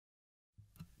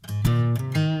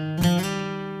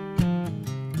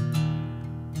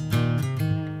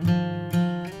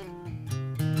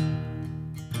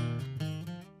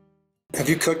Have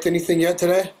you cooked anything yet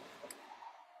today?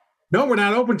 No, we're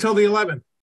not open till the 11th.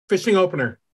 Fishing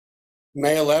opener.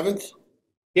 May 11th?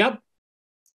 Yep.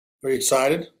 Are you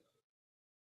excited?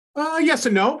 Yes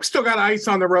and no. Still got ice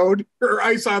on the road, or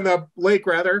ice on the lake,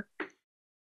 rather.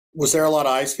 Was there a lot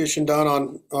of ice fishing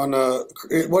done on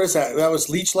what is that? That was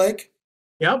Leech Lake?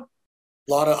 Yep.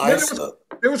 A lot of Yeah, ice.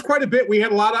 there was quite a bit. We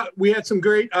had some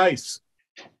great ice.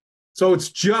 So it's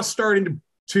just starting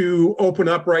to open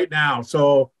up right now.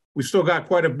 So we still got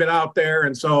quite a bit out there.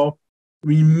 And so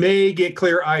we may get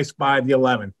clear ice by the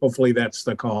 11th. Hopefully that's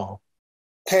the call.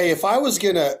 Hey, if I was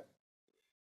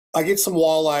I get some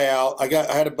walleye out.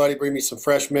 I had a buddy bring me some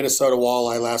fresh Minnesota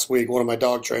walleye last week, one of my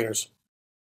dog trainers.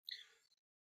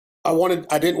 I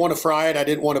didn't want to fry it. I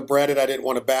didn't want to bread it. I didn't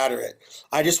want to batter it.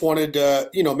 I just wanted to,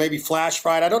 maybe flash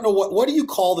fry it. I don't know what do you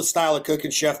call the style of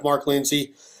cooking, Chef Mark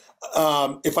Lindsey?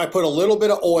 If I put a little bit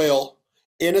of oil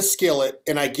in a skillet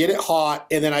and I get it hot,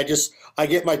 and then I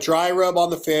get my dry rub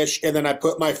on the fish, and then I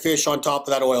put my fish on top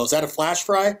of that oil. Is that a flash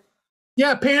fry?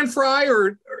 Yeah, pan fry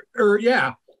or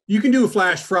yeah, you can do a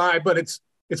flash fry, but it's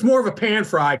more of a pan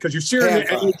fry because you're searing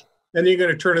it and then you're going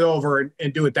to turn it over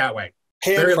and do it that way.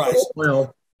 Pan fry.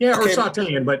 Oil. Yeah, okay. Or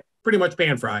sauteing, but pretty much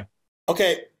pan fry.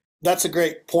 Okay, that's a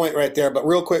great point right there. But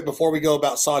real quick, before we go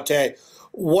about saute,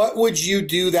 what would you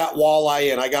do that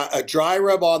walleye in? I got a dry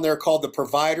rub on there called the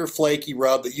Provider Flaky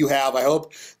Rub that you have. I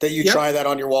hope that you try that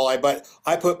on your walleye. But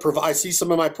I see some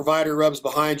of my Provider rubs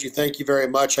behind you. Thank you very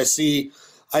much. I see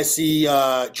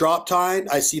drop tine,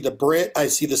 I see the Brit, I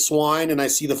see the swine, and I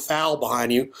see the fowl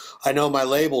behind you. I know my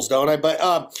labels, don't I? But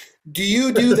do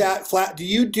you do that Do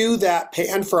you do that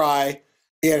pan fry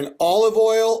in olive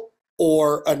oil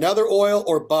or another oil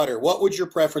or butter? What would your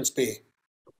preference be?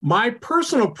 My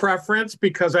personal preference,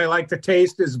 because I like the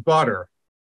taste, is butter.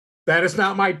 That is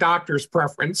not my doctor's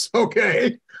preference,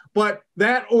 okay? But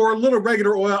that or a little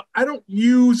regular oil. I don't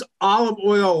use olive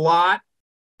oil a lot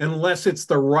unless it's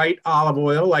the right olive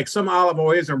oil. Like some olive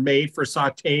oils are made for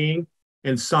sauteing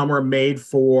and some are made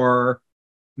for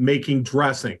making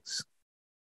dressings.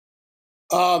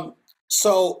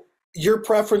 So your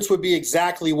preference would be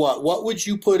exactly what? What would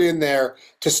you put in there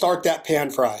to start that pan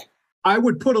fry? I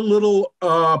would put a little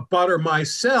butter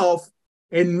myself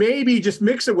and maybe just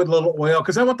mix it with a little oil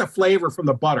because I want the flavor from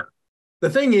the butter. The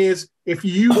thing is, if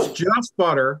you use just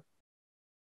butter,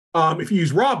 if you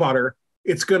use raw butter,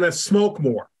 it's going to smoke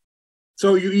more.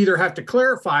 So you either have to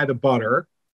clarify the butter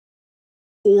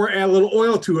or add a little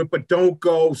oil to it, but don't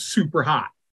go super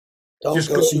hot. Just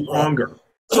go longer.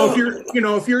 So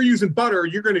if you're using butter,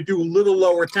 you're going to do a little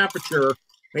lower temperature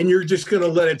and you're just going to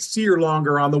let it sear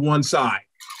longer on the one side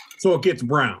so it gets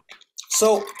brown.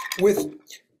 So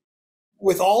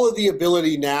with all of the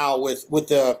ability now with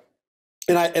the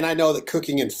and I know that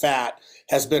cooking in fat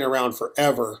has been around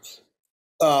forever.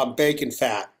 Bacon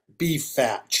fat, beef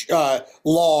fat,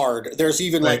 lard. There's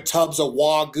even like tubs of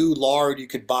Wagyu lard you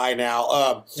could buy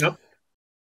now. Yep.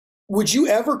 Would you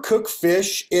ever cook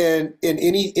fish in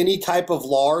any type of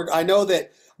lard? I know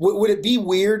that. Would it be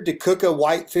weird to cook a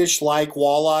whitefish like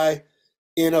walleye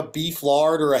in a beef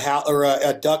lard or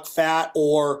a duck fat?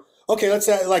 Or okay, let's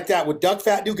say like that. Would duck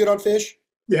fat do good on fish?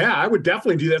 Yeah, I would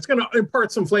definitely do that. It's going to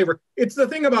impart some flavor. It's the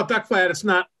thing about duck fat; it's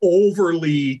not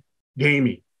overly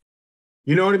gamey.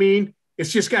 You know what I mean?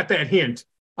 It's just got that hint.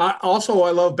 Also,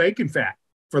 I love bacon fat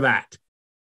for that.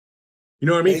 You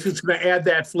know what I mean? So it's going to add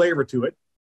that flavor to it.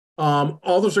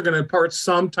 All those are going to impart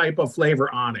some type of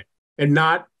flavor on it, and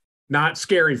not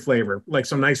scary flavor, like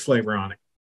some nice flavor on it.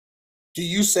 Do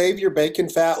you save your bacon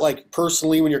fat, like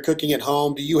personally when you're cooking at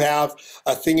home? Do you have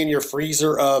a thing in your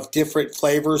freezer of different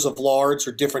flavors of lards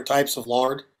or different types of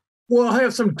lard? Well, I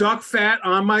have some duck fat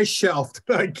on my shelf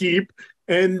that I keep.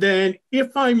 And then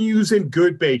if I'm using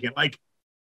good bacon, like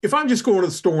if I'm just going to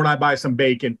the store and I buy some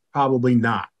bacon, probably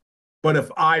not. But if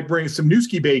I bring some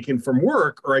Nooski bacon from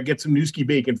work or I get some Nooski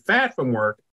bacon fat from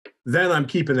work, then I'm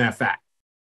keeping that fat.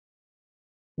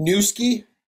 Nooski?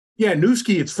 Yeah,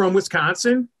 Nooski. It's from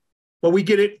Wisconsin, but we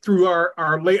get it through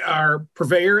our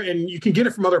purveyor, and you can get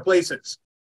it from other places.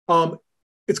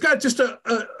 It's got just a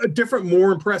different,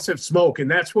 more impressive smoke, and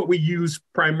that's what we use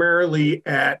primarily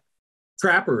at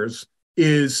Trappers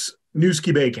is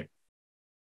Nooski bacon.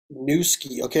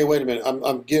 Nooski. Okay, wait a minute.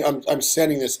 I'm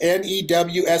sending this. Newsky. No,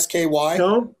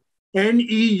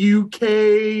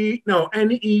 Neuke. No,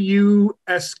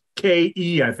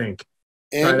 Neuske. I think.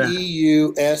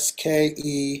 Neuske.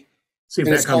 See if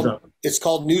that comes up. It's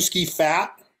called Nooski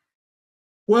fat.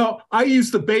 Well, I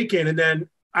use the bacon and then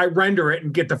I render it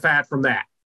and get the fat from that.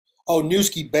 Oh,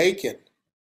 Nooski bacon.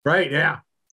 Right. Yeah.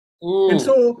 And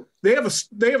so they have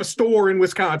a store in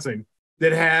Wisconsin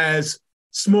that has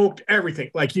smoked everything.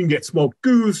 Like you can get smoked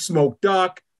goose, smoked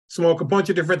duck, smoke a bunch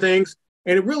of different things.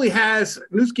 And it really has,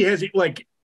 Newski has, like,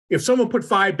 if someone put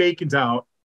 5 bacons out,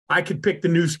 I could pick the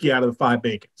Newski out of the 5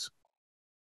 bacons.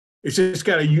 It's just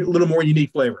got a little more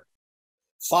unique flavor.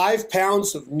 5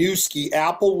 pounds of Newski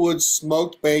Applewood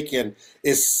smoked bacon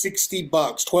is $60,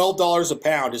 $12 a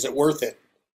pound. Is it worth it?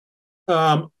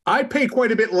 I pay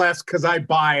quite a bit less because I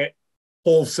buy it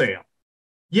wholesale.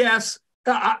 Yes,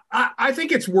 I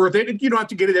think it's worth it. You don't have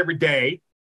to get it every day.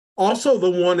 Also, the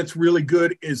one that's really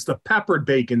good is the peppered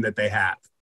bacon that they have.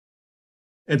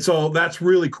 And so that's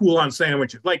really cool on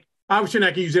sandwiches. Like, obviously,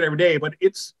 I can use it every day, but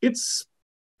it's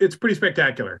pretty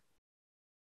spectacular.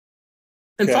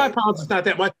 And Okay. 5 pounds is not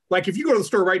that much. Like, if you go to the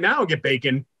store right now and get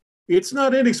bacon, it's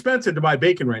not inexpensive to buy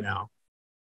bacon right now.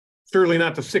 Certainly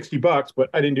not the $60, but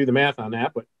I didn't do the math on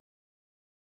that. But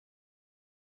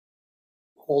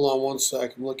Hold on one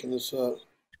sec. I'm looking this up.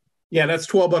 yeah, that's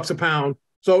 $12 a pound.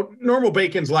 So normal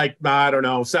bacon's like, I don't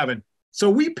know, 7. So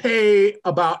we pay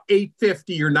about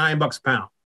 $8.50 or $9 a pound,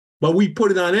 but we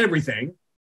put it on everything.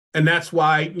 And that's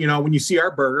why, you know, when you see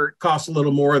our burger, it costs a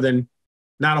little more than,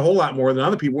 not a whole lot more than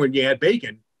other people when you add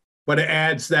bacon, but it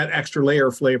adds that extra layer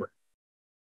of flavor.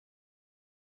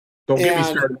 Don't get me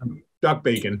started on duck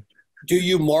bacon. Do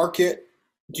you market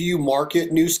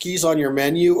Newskis on your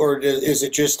menu, or is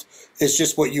it just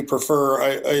what you prefer?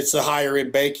 It's a higher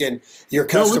end bacon. Your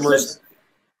customers.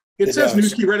 No, it says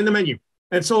Newski right in the menu.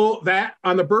 And so that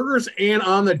on the burgers and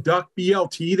on the duck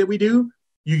BLT that we do,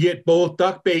 you get both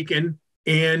duck bacon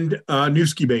and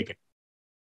Newski bacon.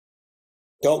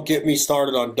 Don't get me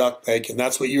started on duck bacon.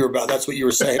 That's what you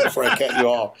were saying before I cut you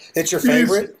off. It's your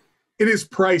favorite? It is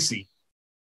pricey,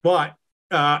 but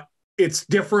it's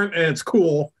different and it's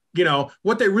cool. You know,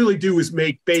 what they really do is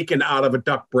make bacon out of a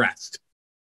duck breast.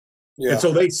 Yeah. And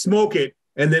so they smoke it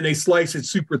and then they slice it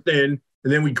super thin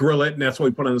and then we grill it and that's what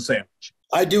we put on the sandwich.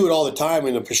 I do it all the time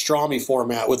in a pastrami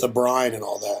format with a brine and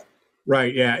all that.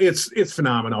 Right. Yeah. It's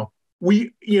phenomenal.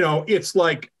 It's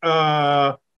like,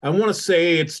 I want to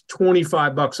say it's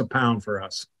 $25 a pound for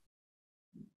us.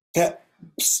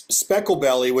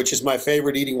 Specklebelly, which is my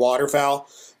favorite eating waterfowl.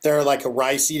 They're like a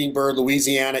rice-eating bird.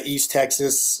 Louisiana, East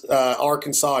Texas,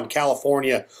 Arkansas, and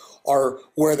California are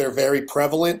where they're very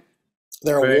prevalent.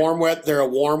 They're a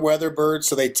warm weather bird,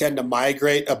 so they tend to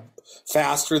migrate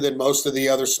faster than most of the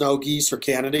other snow geese or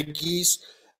Canada geese.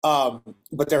 But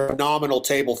they're phenomenal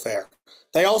table fare.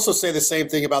 They also say the same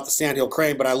thing about the sandhill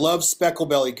crane, but I love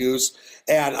specklebelly goose,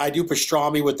 and I do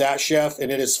pastrami with that, chef,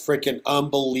 and it is freaking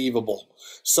unbelievable.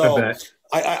 So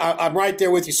I'm right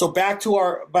there with you. So back to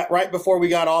right before we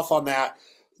got off on that,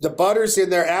 the butter's in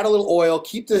there, add a little oil,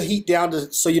 keep the heat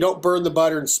down so you don't burn the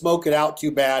butter and smoke it out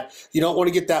too bad. You don't want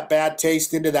to get that bad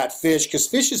taste into that fish because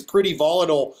fish is pretty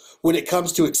volatile when it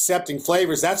comes to accepting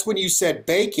flavors. That's when you said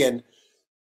bacon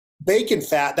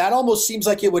fat, that almost seems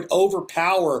like it would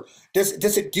overpower. Does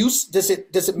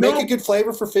it make a good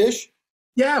flavor for fish?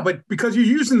 Yeah, but because you're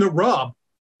using the rub,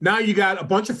 now you got a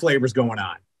bunch of flavors going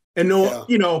on. And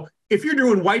if you're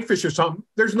doing whitefish or something,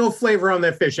 there's no flavor on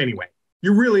that fish anyway.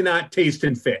 You're really not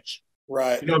tasting fish.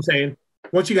 Right. You know what I'm saying?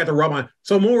 Once you got the rub on.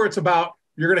 So more it's about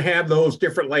you're going to have those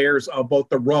different layers of both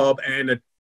the rub and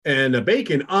the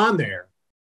bacon on there.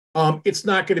 It's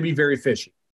not going to be very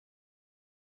fishy.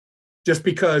 Just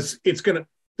because even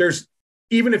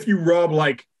if you rub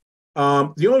like,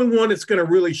 the only one it's going to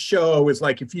really show is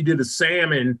like if you did a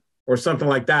salmon or something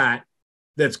like that,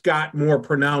 that's got more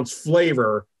pronounced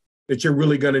flavor that you're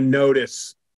really going to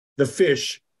notice the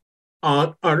fish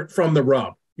from the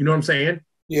rub. You know what I'm saying?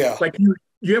 Yeah. Like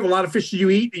you have a lot of fish you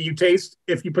eat that you taste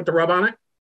if you put the rub on it?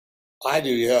 I do,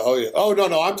 yeah. Oh, yeah. Oh,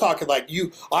 no, I'm talking like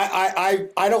you.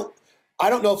 I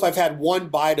don't know if I've had one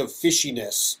bite of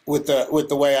fishiness with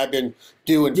the way I've been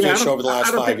doing fish over the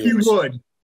last 5 years. I don't think you would.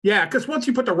 Yeah, because once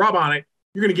you put the rub on it,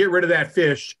 you're going to get rid of that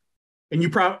fish. And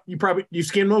you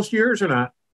skin most of yours or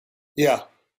not? Yeah.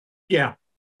 Yeah.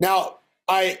 Now,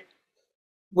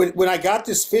 when I got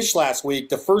this fish last week,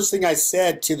 the first thing I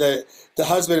said to the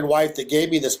husband and wife that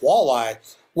gave me this walleye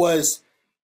was,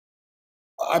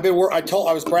 I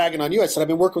was bragging on you. I said, I've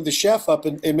been working with the chef up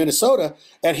in Minnesota,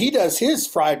 and he does his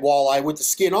fried walleye with the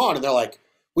skin on. And they're like,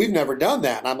 we've never done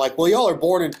that. And I'm like, well, y'all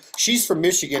are she's from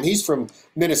Michigan, he's from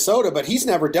Minnesota, but he's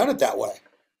never done it that way.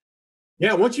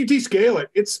 Yeah, once you descale it,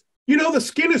 the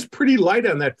skin is pretty light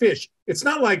on that fish. It's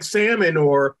not like salmon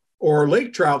or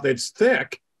lake trout that's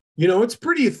thick. It's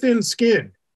pretty thin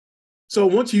skin. So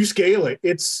once you scale it,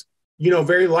 it's,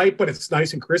 very light, but it's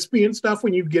nice and crispy and stuff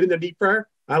when you get in the deep fryer.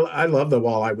 I love the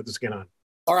walleye with the skin on.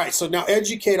 All right, so now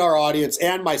educate our audience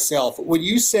and myself. When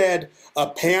you said a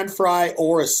pan fry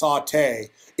or a saute,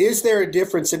 is there a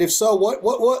difference? And if so,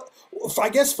 what? I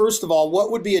guess first of all,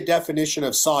 what would be a definition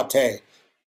of saute?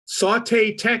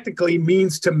 Saute technically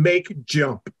means to make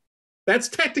jump. That's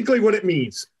technically what it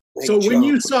means. Make So when jump.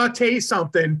 you saute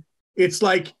something, it's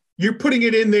like you're putting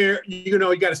it in there, you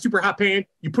got a super hot pan,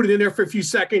 you put it in there for a few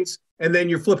seconds, and then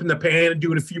you're flipping the pan and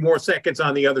doing a few more seconds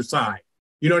on the other side.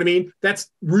 You know what I mean? That's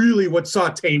really what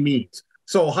saute means.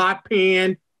 So hot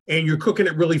pan, and you're cooking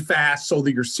it really fast so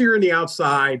that you're searing the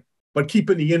outside, but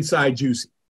keeping the inside juicy.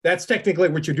 That's technically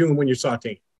what you're doing when you're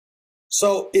sauteing.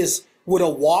 So would a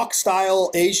wok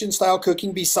style, Asian style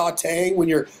cooking be sauteing when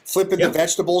you're flipping the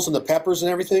vegetables and the peppers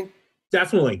and everything?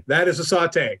 Definitely. That is a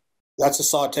saute. That's a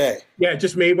saute. Yeah,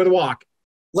 just made with a wok.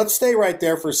 Let's stay right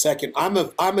there for a second.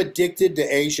 I'm addicted to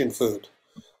Asian food.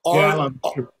 I love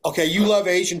it. Okay, you love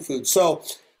Asian food. So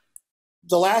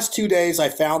the last 2 days I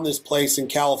found this place in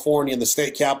California in the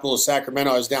state capital of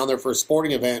Sacramento. I was down there for a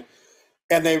sporting event,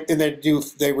 and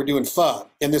they were doing pho.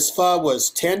 And this pho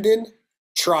was tendon,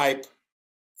 tripe,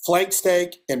 flank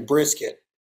steak, and brisket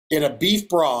in a beef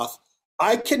broth.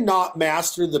 I cannot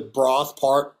master the broth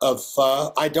part of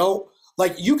pho. I don't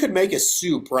like. You could make a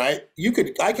soup, right?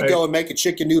 I could go and make a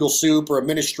chicken noodle soup or a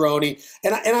minestrone,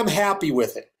 and I'm happy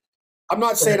with it. I'm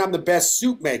not saying I'm the best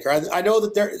soup maker. I know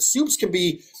that soups can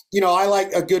be, I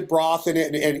like a good broth in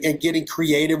it and getting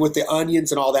creative with the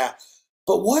onions and all that.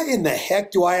 But what in the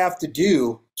heck do I have to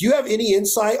do? Do you have any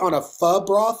insight on a pho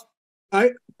broth?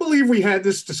 I believe we had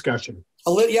this discussion.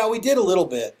 Yeah, we did a little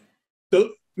bit.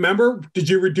 Remember, did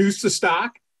you reduce the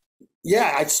stock?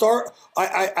 Yeah,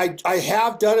 I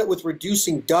have done it with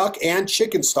reducing duck and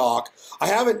chicken stock. I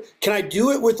haven't. Can I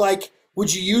do it with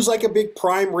would you use like a big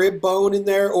prime rib bone in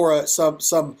there, or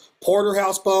some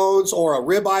porterhouse bones, or a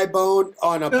ribeye bone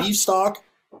on a beef stock?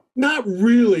 Not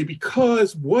really,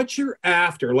 because what you're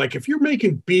after, like if you're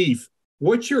making beef,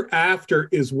 what you're after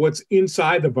is what's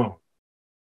inside the bone.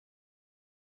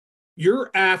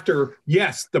 You're after,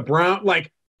 yes, the brown,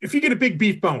 like if you get a big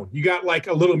beef bone, you got like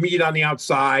a little meat on the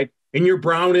outside and you're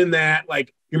browning that,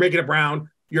 like you're making it brown,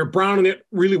 you're browning it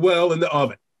really well in the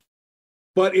oven.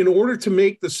 But in order to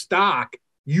make the stock,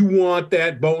 you want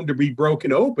that bone to be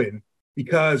broken open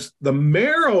because the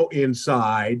marrow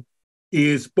inside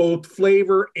is both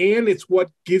flavor and it's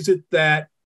what gives it that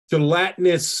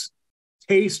gelatinous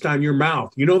taste on your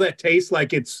mouth. You know that taste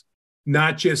like it's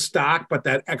not just stock, but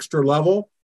that extra level?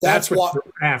 That's what you're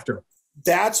after.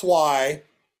 That's why,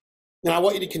 and I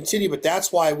want you to continue, but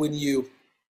that's why when you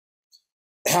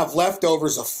have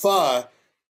leftovers of pho,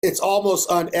 it's almost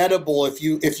unedible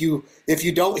if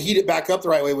you don't heat it back up the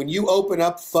right way. When you open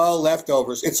up pho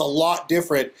leftovers, it's a lot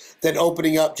different than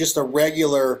opening up just a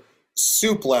regular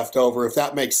soup leftover, if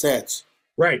that makes sense.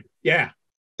 Right. Yeah.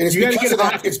 And it's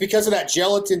because of that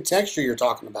gelatin texture you're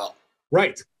talking about.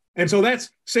 Right. And so that's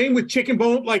same with chicken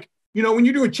bone. Like, when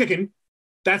you're doing chicken,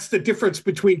 that's the difference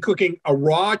between cooking a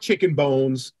raw chicken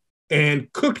bones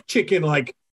and cooked chicken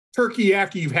like turkey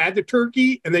after you've had the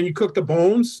turkey and then you cook the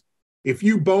bones. If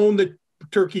you bone the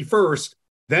turkey first,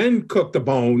 then cook the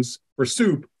bones for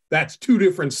soup, that's two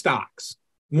different stocks.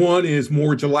 One is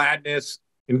more gelatinous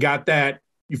and got that.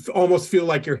 You almost feel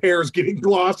like your hair is getting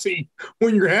glossy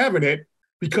when you're having it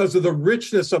because of the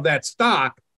richness of that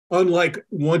stock. Unlike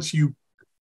once you've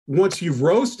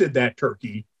roasted that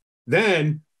turkey,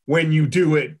 then when you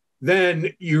do it,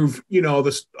 then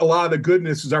a lot of the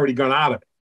goodness has already gone out of it.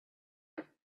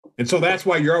 And so that's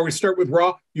why you always start with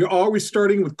raw. You're always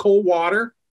starting with cold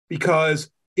water because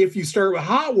if you start with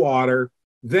hot water,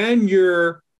 then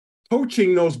you're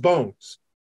poaching those bones.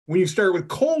 When you start with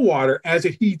cold water, as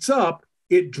it heats up,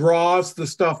 it draws the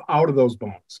stuff out of those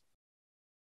bones.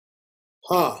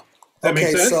 Huh. That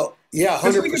makes sense? So, yeah,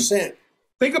 100%.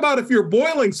 Think about if you're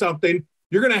boiling something,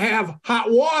 you're going to have hot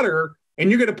water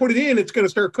and you're going to put it in, it's going to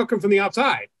start cooking from the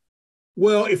outside.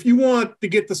 Well, if you want to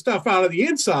get the stuff out of the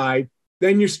inside,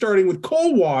 then you're starting with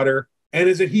cold water, and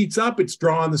as it heats up, it's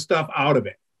drawing the stuff out of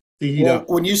it to heat up.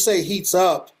 When you say heats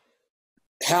up,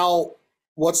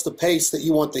 what's the pace that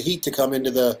you want the heat to come into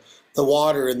the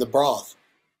water and the broth?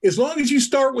 As long as you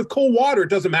start with cold water, it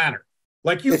doesn't matter.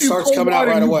 Like it starts coming out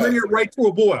right away. Bring it right to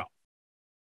a boil.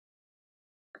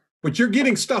 But you're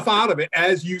getting stuff out of it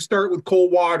as you start with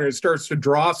cold water. It starts to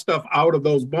draw stuff out of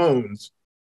those bones.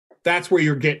 That's where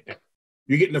you're getting it.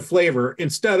 You're getting the flavor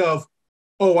instead of,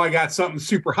 oh, I got something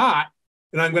super hot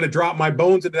and I'm going to drop my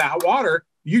bones into that hot water.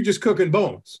 You're just cooking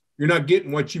bones. You're not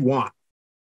getting what you want.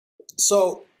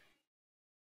 So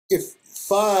if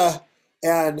pho,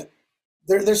 and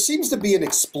there seems to be an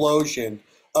explosion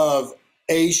of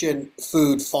Asian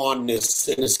food fondness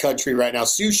in this country right now.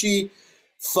 Sushi,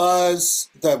 fuzz,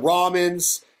 the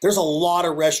ramens. There's a lot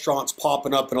of restaurants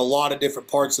popping up in a lot of different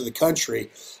parts of the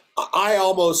country. I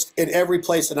almost, in every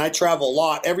place, and I travel a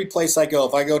lot, every place I go,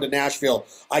 if I go to Nashville,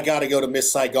 I got to go to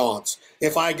Miss Saigon's.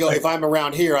 If I'm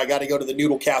around here, I got to go to the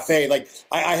Noodle Cafe. Like,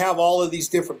 I have all of these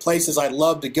different places I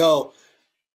love to go.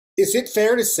 Is it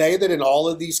fair to say that in all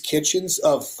of these kitchens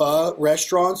of pho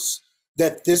restaurants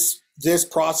that this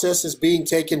process is being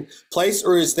taken place,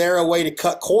 or is there a way to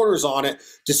cut corners on it?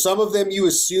 Do some of them, you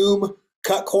assume,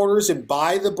 cut corners and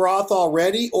buy the broth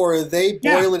already, or are they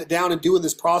boiling it down and doing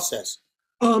this process?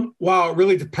 Well, it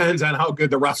really depends on how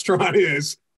good the restaurant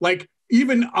is. Like,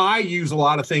 even I use a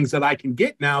lot of things that I can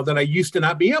get now that I used to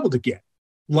not be able to get,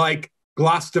 like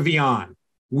glace de viande,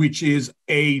 which is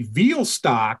a veal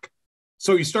stock.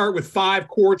 So you start with 5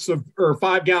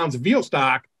 gallons of veal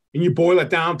stock, and you boil it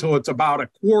down till it's about a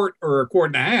quart or a quart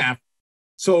and a half.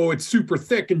 So it's super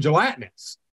thick and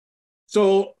gelatinous.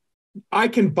 So I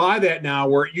can buy that now,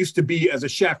 where it used to be, as a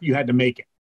chef, you had to make it.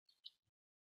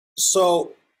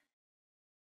 So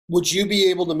would you be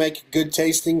able to make a good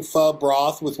tasting pho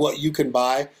broth with what you can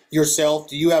buy yourself?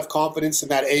 Do you have confidence in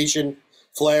that Asian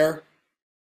flair?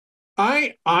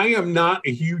 I am not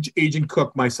a huge Asian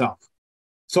cook myself.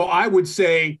 So I would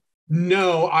say,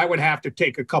 no, I would have to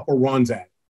take a couple runs at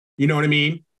it. You know what I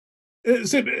mean?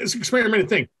 It's an experimental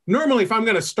thing. Normally, if I'm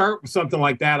going to start with something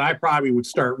like that, I probably would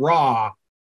start raw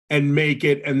and make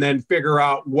it and then figure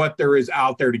out what there is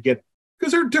out there to get it.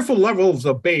 Because there are different levels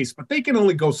of base, but they can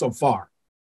only go so far.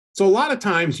 So a lot of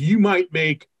times you might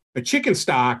make a chicken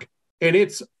stock and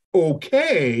it's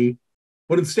okay,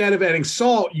 but instead of adding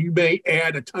salt, you may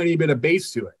add a tiny bit of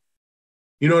base to it.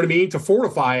 You know what I mean? To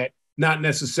fortify it, not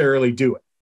necessarily do it.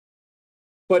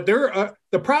 But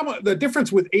the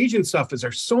difference with Asian stuff is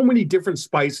there's so many different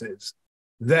spices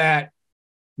that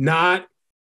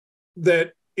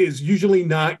is usually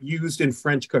not used in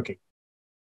French cooking.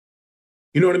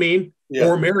 You know what I mean? Yeah.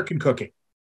 Or American cooking.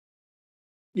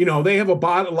 You know, they have a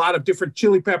lot of different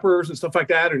chili peppers and stuff like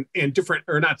that, and different,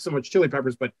 or not so much chili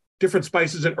peppers, but different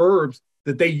spices and herbs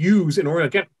that they use in order to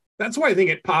get. That's why I think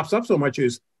it pops up so much,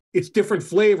 is it's different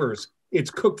flavors. It's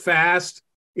cooked fast.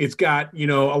 It's got, a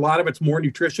lot of it's more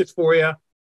nutritious for you.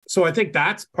 So I think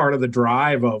that's part of the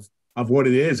drive of what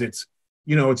it is. It's,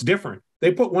 it's different.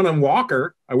 They put one on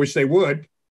Walker. I wish they would.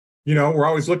 We're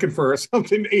always looking for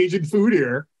something Asian food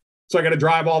here. So I got to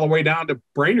drive all the way down to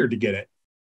Brainerd to get it.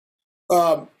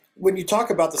 When you talk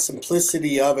about the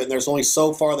simplicity of it, and there's only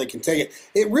so far they can take it,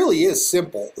 it really is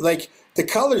simple. Like, the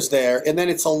color's there, and then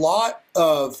it's a lot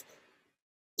of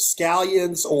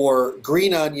scallions or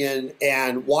green onion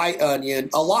and white onion.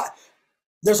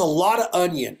 There's a lot of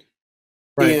onion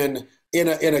in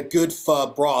a good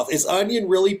pho broth. Is onion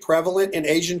really prevalent in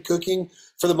Asian cooking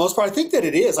for the most part? I think that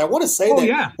it is. I want to say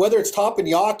whether it's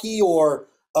teppanyaki or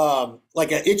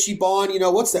like an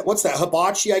ichiban, what's that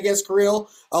hibachi, I guess, grill.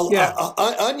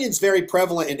 Onion's very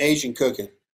prevalent in Asian cooking.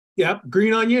 Yep,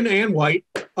 green onion and white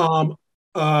are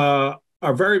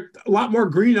a lot more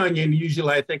green onion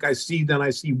usually I think I see than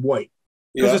I see white,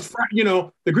 because it's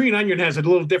the green onion has a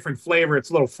little different flavor. It's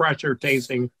a little fresher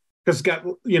tasting because it's got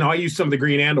I use some of the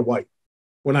green and the white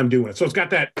when I'm doing it, so it's got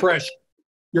that fresh.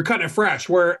 You're cutting it fresh.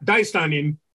 Where diced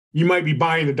onion, you might be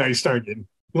buying the diced onion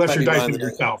unless you're dicing it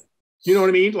yourself. You know what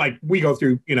I mean? Like, we go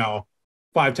through,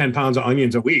 5-10 pounds of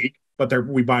onions a week, but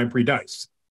we buy them pre-diced.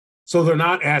 So they're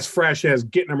not as fresh as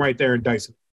getting them right there and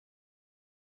dicing.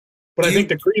 But I think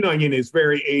the green onion is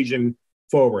very Asian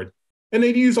forward. And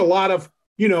they use a lot of,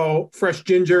 fresh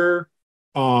ginger.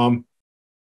 All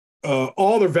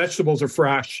their vegetables are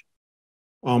fresh.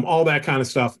 All that kind of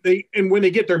stuff. And when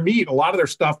they get their meat, a lot of their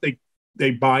stuff,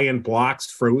 they buy in blocks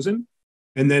frozen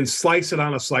and then slice it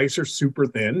on a slicer super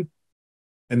thin.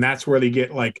 And that's where they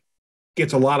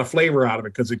gets a lot of flavor out of it,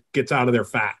 because it gets out of there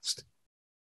fast.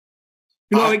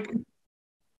 Like,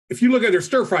 if you look at their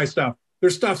stir fry stuff, their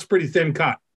stuff's pretty thin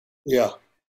cut. Yeah.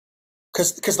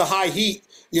 Because the high heat,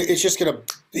 it's just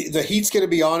the heat's going to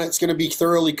be on it. It's going to be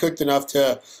thoroughly cooked enough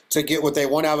to get what they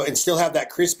want out of it and still have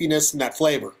that crispiness and that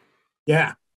flavor.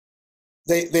 Yeah.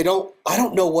 I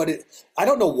don't know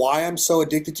why I'm so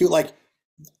addicted to it. Like,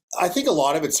 I think a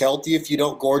lot of it's healthy if you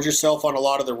don't gorge yourself on a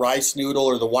lot of the rice noodle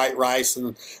or the white rice,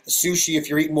 and sushi if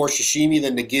you're eating more sashimi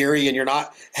than nigiri, and you're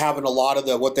not having a lot of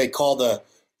what they call the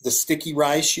sticky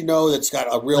rice, that's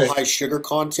got a real high sugar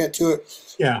content to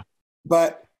it. Yeah.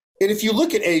 But And if you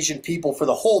look at Asian people for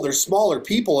the whole, they're smaller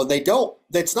people, and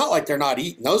it's not like they're not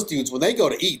eating. Those dudes, when they go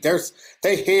to eat,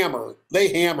 they hammer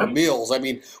meals. I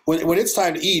mean, when it's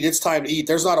time to eat, it's time to eat.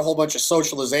 There's not a whole bunch of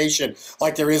socialization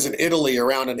like there is in Italy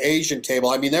around an Asian table.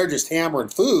 I mean, they're just hammering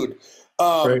food.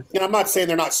 Right. And I'm not saying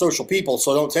they're not social people,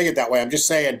 so don't take it that way. I'm just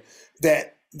saying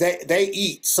that they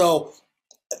eat. So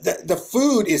the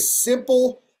food is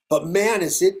simple, but man,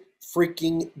 is it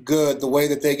freaking good the way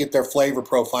that they get their flavor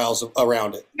profiles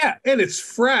around it. Yeah, and it's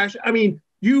fresh. I mean,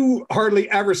 you hardly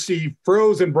ever see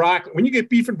frozen broccoli. When you get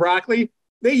beef and broccoli,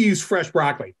 they use fresh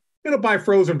broccoli. You know, buy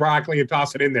frozen broccoli and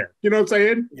toss it in there. You know what I'm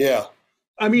saying? Yeah.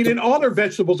 I mean, and all their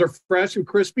vegetables are fresh and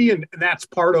crispy, and that's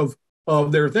part of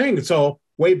their thing. So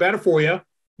way better for you.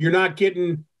 You're not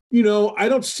getting, you know, I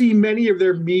don't see many of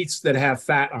their meats that have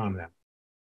fat on them.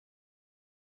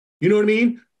 You know what I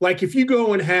mean? Like if you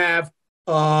go and have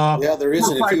there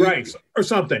isn't fried rice or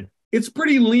something. It's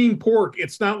pretty lean pork.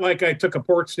 It's not like I took a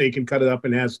pork steak and cut it up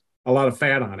and has a lot of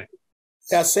fat on it.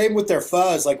 Yeah, same with their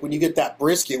fuzz. Like when you get that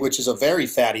brisket, which is a very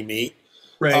fatty meat,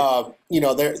 right? You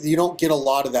know, you don't get a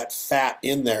lot of that fat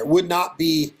in there. It would not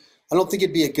be. I don't think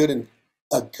it'd be a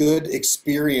good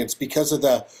experience because of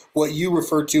what you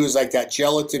refer to as like that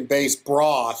gelatin-based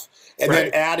broth, and then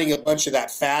adding a bunch of that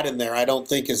fat in there. I don't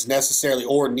think is necessarily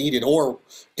or needed or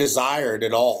desired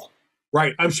at all.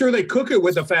 Right. I'm sure they cook it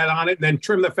with the fat on it and then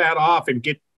trim the fat off and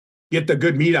get the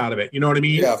good meat out of it. You know what I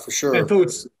mean? Yeah, for sure. And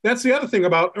so that's the other thing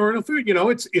about Oriental food. You know,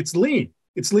 it's lean.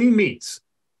 It's lean meats.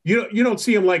 You don't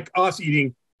see them like us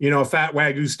eating, you know, a fat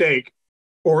Wagyu steak,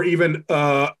 or even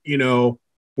you know,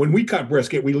 when we cut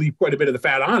brisket, we leave quite a bit of the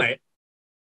fat on it.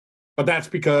 But that's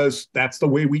because that's the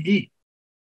way we eat.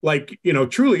 Like, you know,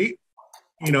 truly,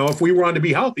 you know, if we wanted to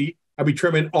be healthy, I'd be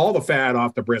trimming all the fat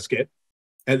off the brisket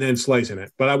and then slicing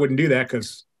it. But I wouldn't do that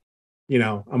because, you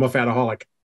know, I'm a fataholic.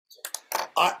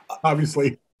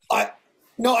 Obviously.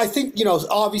 No, I think, you know,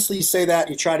 obviously you say that and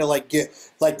you try to like get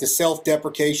like the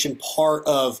self-deprecation part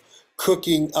of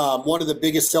cooking. One of the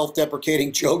biggest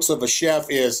self-deprecating jokes of a chef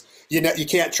is, you know, you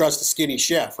can't trust a skinny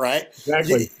chef, right?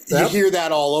 Exactly. You hear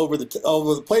that all over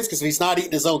the place because if he's not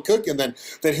eating his own cooking, then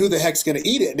who the heck's going to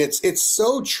eat it? And it's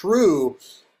so true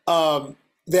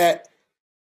that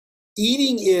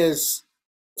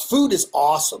food is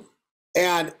awesome,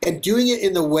 and doing it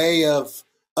in the way of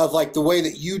like the way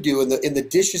that you do in the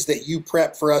dishes that you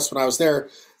prep for us when I was there,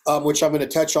 which I'm going to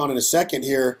touch on in a second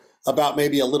here about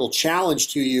maybe a little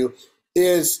challenge to you,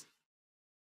 is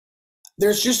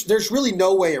there's really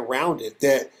no way around it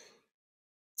that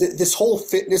this whole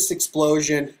fitness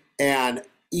explosion and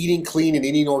eating clean and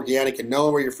eating organic and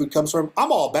knowing where your food comes from.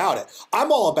 I'm all about it.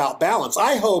 I'm all about balance.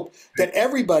 I hope that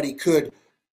everybody could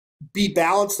be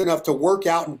balanced enough to work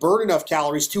out and burn enough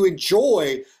calories to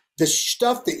enjoy the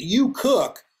stuff that you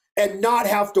cook and not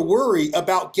have to worry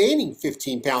about gaining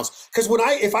 15 pounds. Because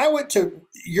if I went to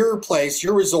your place,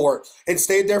 your resort, and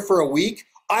stayed there for a week,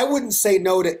 I wouldn't say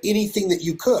no to anything that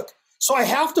you cook. So I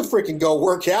have to freaking go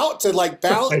work out to like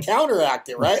counteract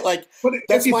it, right? Like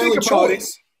that's my only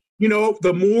choice. You know,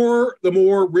 the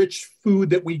more rich food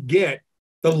that we get,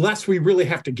 the less we really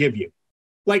have to give you.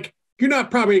 Like, you're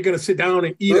not probably going to sit down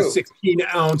and eat a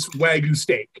 16-ounce Wagyu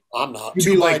steak. I'm not.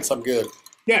 You'd 2 bites, I'm good.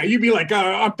 Yeah, you'd be like,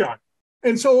 I'm done.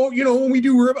 And so, you know, when we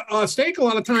do steak, a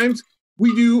lot of times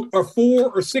we do a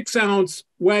 4 or 6 ounce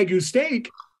Wagyu steak.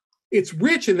 It's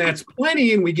rich and that's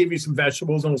plenty, and we give you some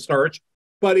vegetables and a starch.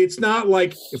 But it's not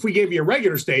like if we gave you a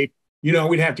regular steak, you know,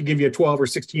 we'd have to give you a 12 or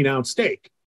 16 ounce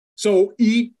steak. So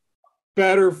eat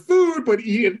better food, but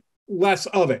eat less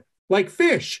of it. Like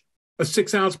fish, a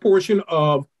 6 ounce portion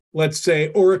of, let's say,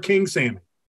 or a king salmon,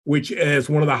 which is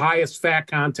one of the highest fat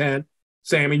content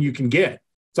salmon you can get.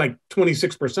 It's like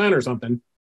 26% or something,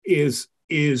 is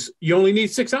you only need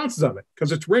 6 ounces of it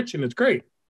because it's rich and it's great.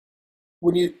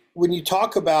 When you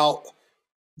talk about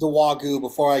the Wagyu,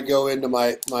 before I go into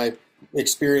my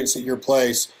experience at your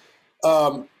place,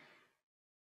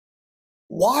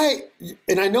 why,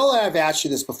 and I know that I've asked you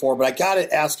this before, but I got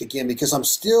to ask again because I'm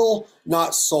still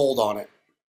not sold on it.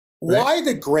 Right. Why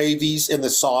the gravies and the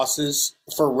sauces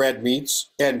for red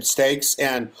meats and steaks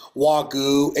and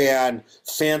Wagyu and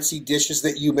fancy dishes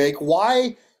that you make?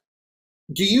 Why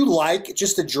do you like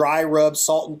just a dry rub,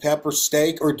 salt and pepper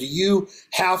steak, or do you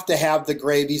have to have the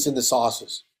gravies and the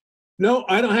sauces? No,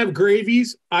 I don't have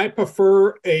gravies. I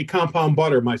prefer a compound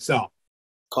butter myself.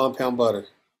 Compound butter.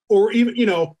 Or even, you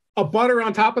know, a butter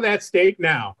on top of that steak.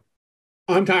 Now,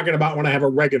 I'm talking about when I have a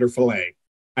regular filet.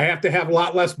 I have to have a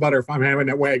lot less butter if I'm having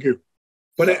that Wagyu.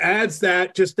 But it adds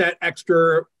that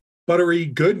extra buttery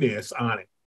goodness on it.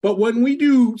 But when we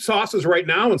do sauces right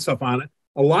now and stuff on it,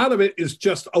 a lot of it is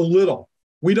just a little.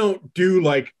 We don't do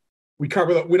like we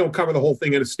don't cover the whole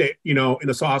thing in a steak, in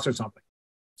a sauce or something.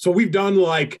 So we've done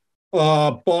like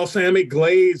balsamic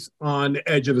glaze on the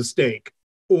edge of the steak,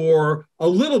 or a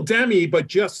little demi, but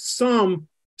just some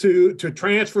to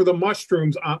transfer the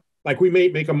mushrooms on. Like we may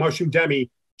make a mushroom demi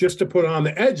just to put on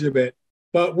the edge of it,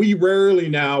 but we rarely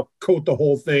now coat the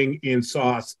whole thing in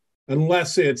sauce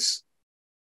unless it's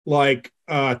like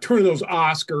Turner's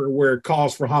Oscar, where it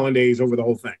calls for hollandaise over the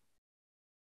whole thing.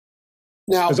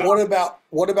 Now,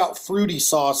 what about fruity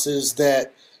sauces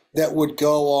that would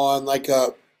go on like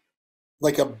a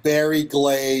berry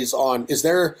glaze on? Is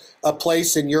there a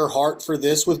place in your heart for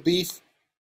this with beef?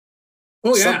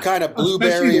 Oh yeah, some kind of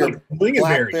blueberry or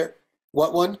blackberry.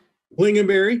 What one?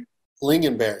 Lingonberry.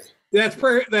 Lingonberry.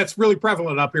 That's really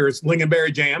prevalent up here. It's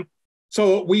lingonberry jam.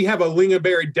 So we have a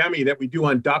lingonberry demi that we do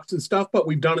on ducks and stuff, but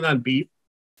we've done it on beef.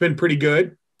 It's been pretty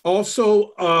good.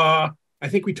 Also, I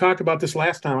think we talked about this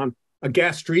last time on a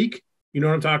gastrique. You know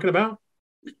what I'm talking about?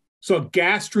 So a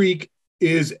gastrique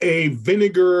is a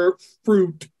vinegar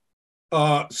fruit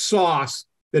sauce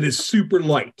that is super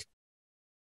light.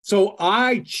 So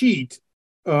I cheat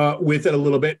with it a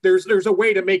little bit. There's a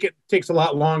way to make it takes a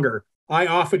lot longer. I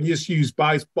often just use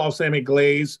balsamic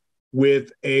glaze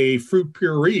with a fruit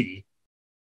puree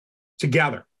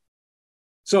together.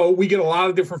 So we get a lot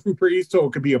of different fruit purees. So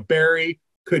it could be a berry,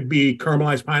 could be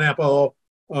caramelized pineapple,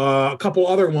 a couple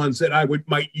other ones that I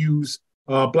might use,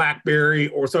 blackberry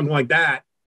or something like that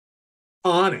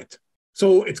on it.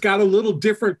 So it's got a little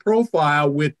different profile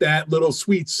with that little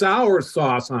sweet sour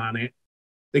sauce on it.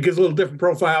 It gives a little different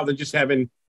profile than just having,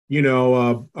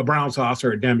 a brown sauce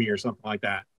or a demi or something like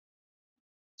that.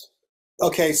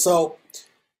 Okay, so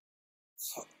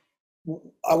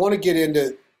I want to get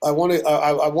into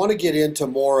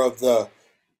more of the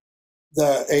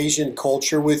Asian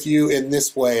culture with you in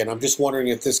this way, and I'm just wondering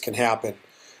if this can happen.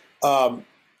 It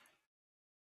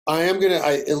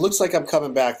looks like I'm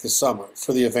coming back this summer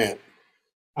for the event.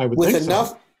 I would think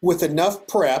so. With enough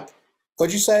prep.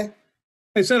 What'd you say?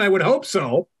 I said I would hope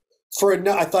so.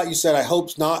 I thought you said I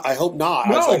hope not. I hope not.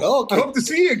 No, I was like, oh, okay. I hope to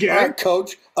see you again. All right,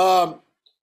 Coach.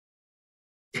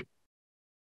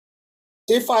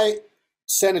 If I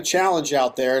send a challenge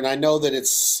out there, and I know that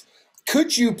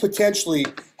could you potentially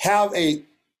have a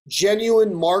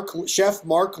genuine Chef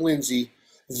Mark Lindsey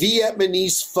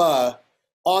Vietnamese pho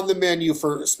on the menu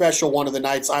for a special one of the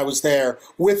nights I was there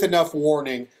with enough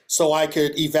warning so I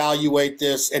could evaluate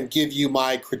this and give you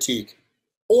my critique?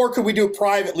 Or could we do it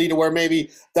privately to where maybe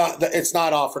it's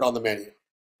not offered on the menu?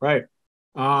 Right.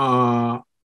 Let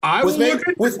me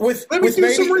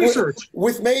do some research.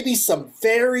 With maybe some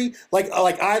very, like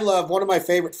I love, one of my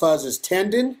favorite phos is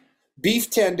beef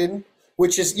tendon,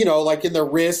 which is, like in the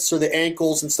wrists or the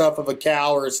ankles and stuff of a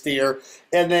cow or a steer.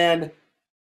 And then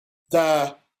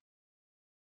the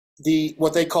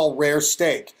what they call rare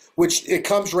steak, which it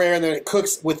comes rare and then it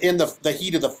cooks within the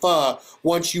heat of the pho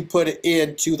once you put it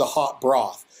into the hot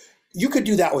broth. You could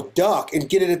do that with duck and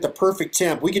get it at the perfect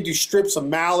temp. We could do strips of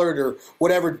mallard or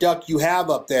whatever duck you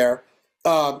have up there,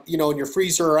 in your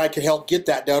freezer, or I could help get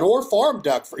that done. Or farm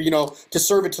duck, to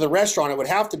serve it to the restaurant. It would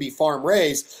have to be farm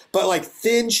raised, but like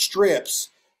thin strips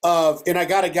and I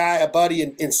got a buddy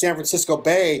in San Francisco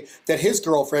Bay that his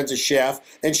girlfriend's a chef,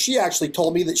 and she actually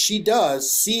told me that she does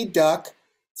sea duck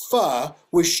pho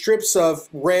with strips of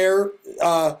rare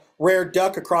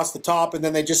duck across the top, and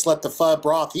then they just let the pho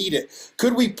broth heat it.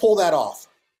 Could we pull that off?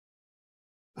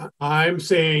 I'm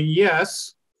saying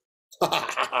yes.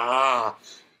 I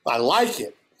like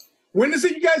it. When is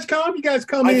it you guys come? You guys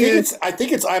come in?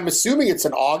 I'm assuming it's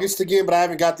in August again, but I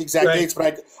haven't got the exact dates.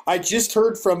 But I just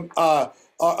heard from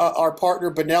our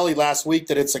partner Benelli last week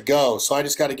that it's a go. So I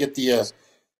just got to get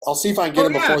I'll see if I can get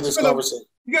him before this conversation.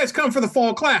 You guys come for the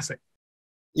Fall Classic.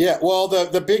 Yeah, well,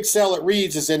 the big sale at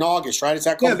Reed's is in August, right? Is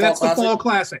that called that's the Fall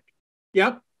Classic.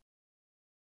 Yep.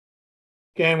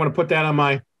 Okay, I'm going to put that on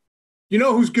my. You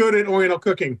know who's good at Oriental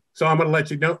cooking, so I'm going to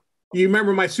let you know. You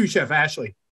remember my sous chef,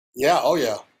 Ashley? Yeah, oh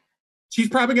yeah. She's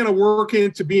probably going to work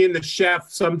into being the chef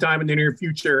sometime in the near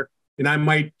future, and I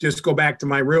might just go back to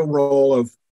my real role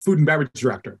of food and beverage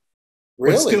director.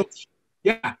 Really?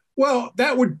 Yeah. Well,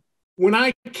 when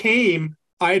I came,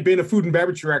 I had been a food and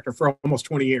beverage director for almost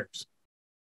 20 years.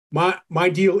 My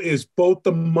deal is both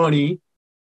the money,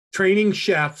 training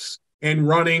chefs, and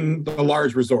running the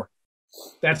large resort.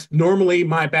 That's normally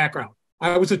my background.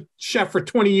 I was a chef for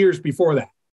 20 years before that.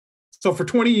 So for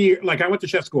 20 years, I went to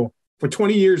chef school. For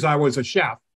 20 years, I was a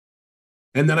chef.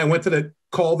 And then I went to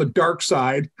the dark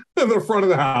side of the front of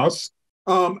the house.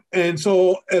 And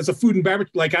so as a food and beverage,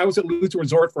 I was at Luther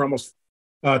Resort for almost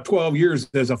 12 years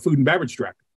as a food and beverage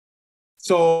director.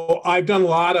 So I've done a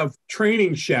lot of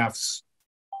training chefs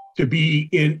to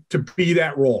be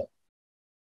that role.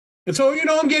 And so,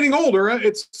 I'm getting older.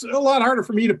 It's a lot harder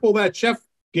for me to pull that chef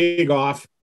gig off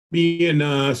being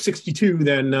 62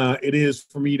 than it is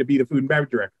for me to be the food and beverage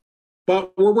director.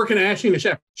 But we're working at Ashley and the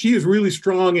chef. She is really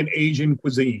strong in Asian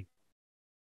cuisine.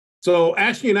 So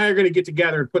Ashley and I are going to get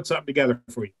together and put something together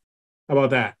for you. How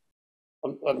about that?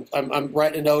 I'm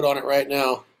writing a note on it right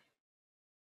now.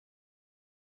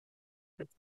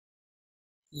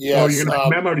 Yes. Oh, you're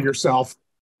going to memo to yourself.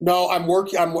 No, I'm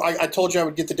working. I told you I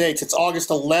would get the dates. It's August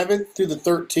 11th through the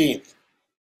 13th.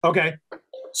 Okay.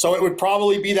 So it would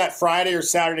probably be that Friday or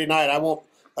Saturday night.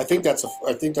 I think that's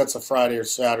a Friday or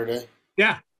Saturday.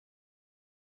 Yeah.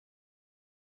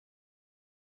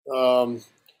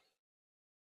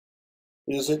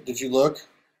 Is it? Did you look?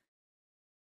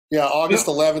 Yeah, August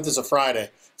 11th is a Friday.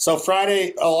 So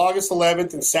Friday, August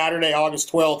 11th, and Saturday,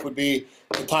 August 12th would be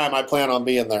the time I plan on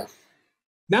being there.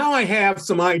 Now I have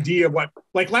some idea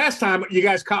like last time you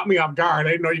guys caught me off guard.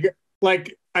 I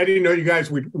didn't know you guys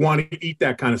would want to eat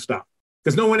that kind of stuff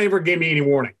because no one ever gave me any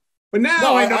warning. But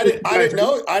now I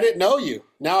didn't know you.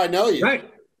 Now I know you. Right.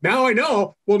 Now I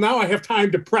know. Well, now I have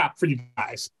time to prep for you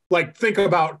guys. Like think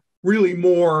about really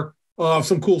more of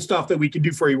some cool stuff that we can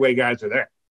do for you while you guys are there.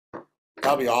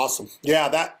 That'd be awesome. Yeah,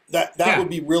 that would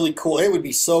be really cool. It would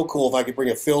be so cool if I could bring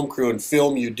a film crew and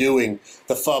film you doing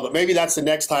the pho. But maybe that's the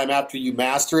next time after you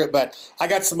master it. But I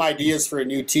got some ideas for a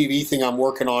new TV thing I'm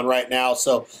working on right now.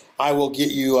 So I will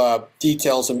get you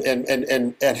details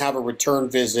and have a return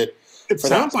visit. It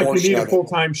sounds like you need a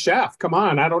full-time chef. Come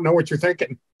on, I don't know what you're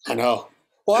thinking. I know.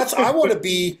 Well,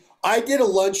 I did a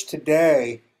lunch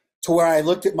today to where I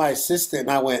looked at my assistant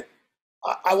and I went,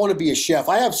 I want to be a chef.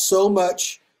 I have so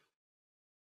much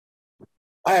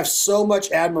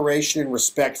admiration and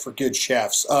respect for good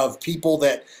chefs, of people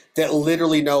that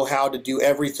literally know how to do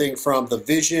everything from the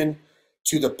vision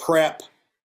to the prep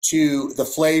to the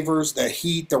flavors, the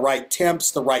heat, the right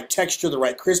temps, the right texture, the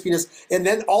right crispiness, and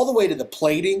then all the way to the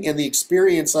plating and the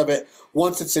experience of it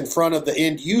once it's in front of the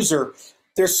end user.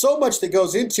 There's so much that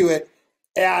goes into it,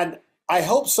 and I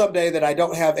hope someday that I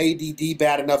don't have ADD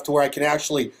bad enough to where I can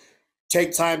actually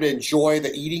take time to enjoy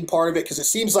the eating part of it, because it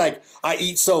seems like I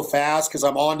eat so fast because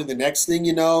I'm on to the next thing,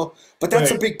 But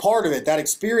that's right. A big part of it, that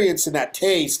experience and that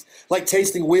taste, like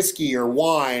tasting whiskey or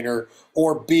wine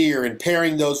or beer and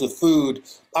pairing those with food.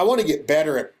 I want to get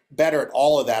better at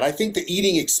all of that. I think the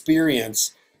eating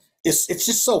experience it's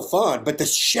just so fun, but the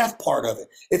chef part of it,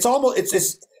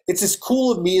 it's as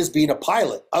cool of me as being a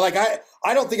pilot.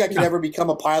 I don't think I can ever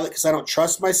become a pilot because I don't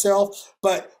trust myself.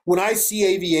 But when I see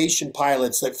aviation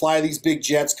pilots that fly these big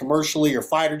jets commercially, or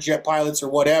fighter jet pilots or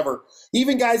whatever,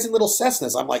 even guys in little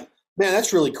Cessnas, I'm like, man,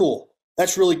 that's really cool.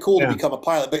 That's really cool to become a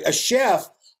pilot. But a chef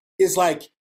is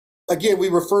like, again, we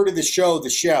refer to the show, The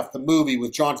Chef, the movie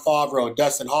with Jon Favreau and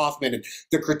Dustin Hoffman, and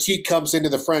the critique comes into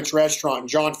the French restaurant, and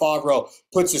Jon Favreau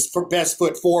puts his best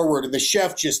foot forward, and the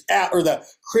chef or the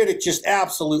critic just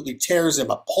absolutely tears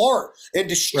him apart and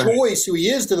destroys who he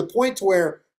is, to the point to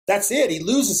where that's it. He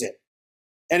loses it.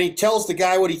 And he tells the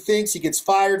guy what he thinks. He gets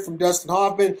fired from Dustin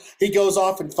Hoffman. He goes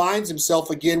off and finds himself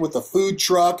again with a food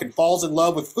truck and falls in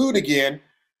love with food again.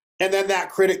 And then that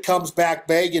critic comes back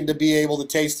begging to be able to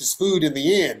taste his food in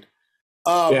the end.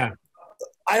 I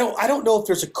don't know if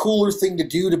there's a cooler thing to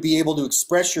do to be able to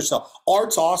express yourself.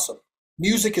 Art's awesome.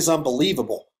 Music is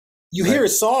unbelievable. You hear a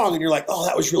song and you're like, oh,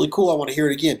 that was really cool. I want to hear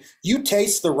it again. You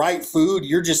taste the right food.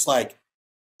 You're just like,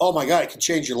 oh my God, it can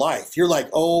change your life. You're like,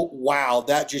 oh, wow,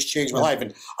 that just changed my life.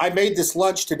 And I made this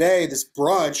lunch today, this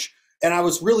brunch, and I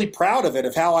was really proud of it,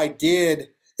 of how I did.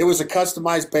 It was a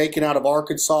customized bacon out of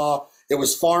Arkansas. It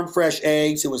was farm fresh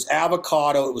eggs. It was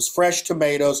avocado. It was fresh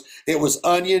tomatoes. It was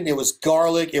onion. It was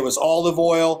garlic. It was olive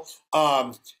oil.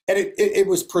 And it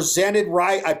was presented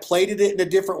right. I plated it in a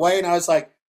different way. And I was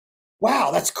like,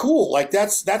 wow, that's cool. Like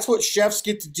that's what chefs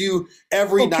get to do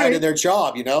every night of their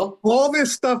job, All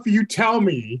this stuff you tell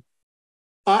me,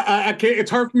 I can't,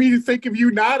 it's hard for me to think of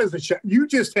you not as a chef. You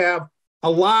just have a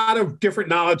lot of different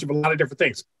knowledge of a lot of different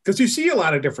things because you see a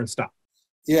lot of different stuff.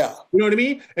 Yeah. You know what I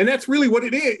mean? And that's really what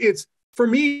it is. It's, for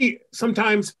me,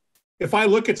 sometimes if I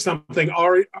look at something,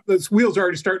 the wheels are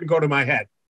already starting to go to my head.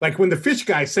 Like when the fish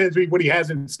guy sends me what he has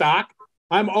in stock,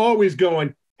 I'm always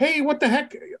going, hey, what the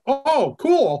heck? Oh,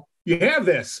 cool. You have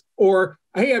this. Or,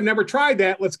 hey, I've never tried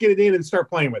that. Let's get it in and start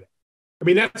playing with it. I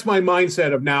mean, that's my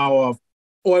mindset of now of,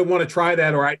 oh, I want to try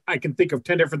that. Or I can think of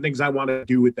 10 different things I want to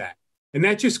do with that. And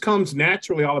that just comes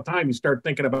naturally all the time. You start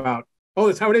thinking about, oh,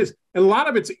 that's how it is. And a lot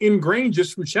of it's ingrained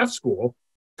just from chef school,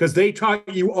 because they taught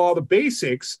you all the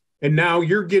basics, and now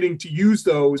you're getting to use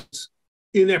those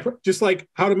in that, just like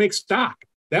how to make stock.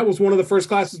 That was one of the first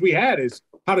classes we had, is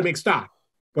how to make stock.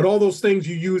 but all those things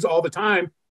you use all the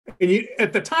time. And you,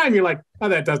 at the time, you're like, oh,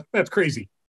 that's crazy.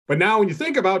 But now when you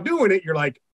think about doing it, you're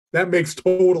like, that makes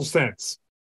total sense.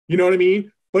 You know what I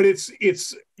mean? But it's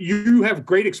you have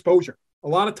great exposure. A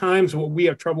lot of times what we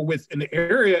have trouble with in the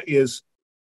area is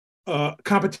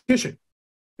competition.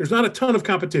 There's not a ton of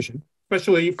competition,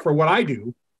 especially for what I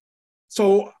do.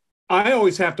 So I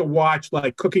always have to watch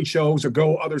like cooking shows or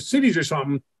go other cities or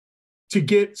something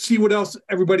to see what else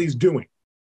everybody's doing.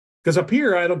 Because up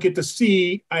here, I don't get to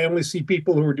see, I only see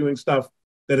people who are doing stuff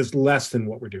that is less than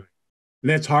what we're doing. And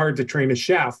that's hard to train a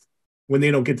chef when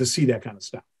they don't get to see that kind of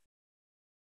stuff.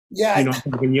 Yeah. You know,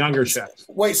 when younger chefs.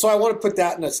 Wait, so I want to put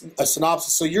that in a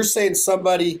synopsis. So you're saying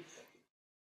somebody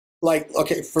like,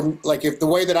 okay, from like if the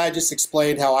way that I just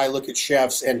explained how I look at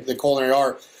chefs and the culinary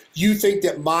art, you think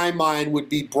that my mind would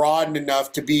be broadened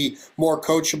enough to be more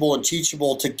coachable and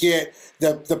teachable to get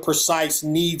the precise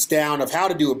needs down of how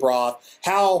to do a broth,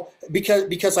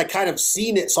 because I kind of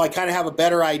seen it, so I kind of have a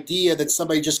better idea than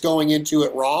somebody just going into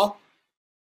it raw?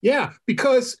 Yeah,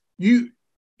 because you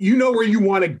know where you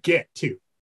want to get to.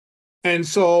 And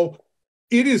so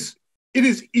it is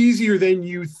easier than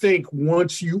you think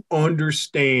once you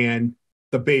understand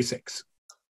the basics.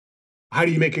 How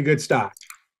do you make a good stock?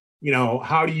 You know,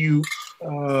 how do you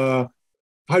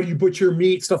butcher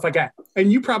meat, stuff like that.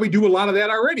 And you probably do a lot of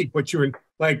that already, butchering,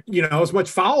 like, you know, as much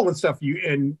fowl and stuff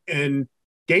and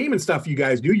game and stuff you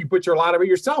guys do, you butcher a lot of it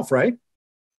yourself, right?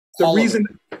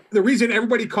 The reason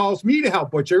everybody calls me to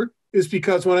help butcher is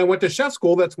because when I went to chef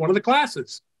school, that's one of the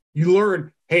classes. You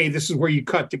learn, hey, this is where you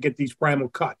cut to get these primal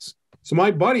cuts. So my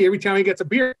buddy, every time he gets a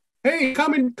beer, hey,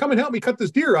 come and help me cut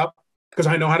this deer up, because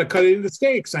I know how to cut it into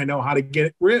steaks. I know how to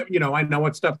get it, you know, I know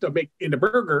what stuff to make into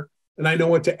burger, and I know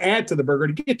what to add to the burger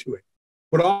to get to it.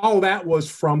 But all that was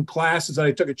from classes that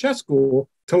I took at chef school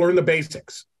to learn the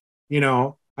basics. You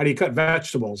know, how do you cut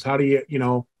vegetables? How do you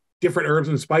know, different herbs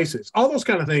and spices? All those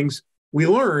kind of things we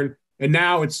learn, and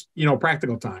now it's, you know,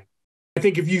 practical time. I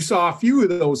think if you saw a few of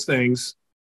those things,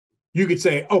 you could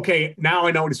say, okay, now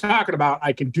I know what he's talking about.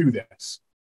 I can do this.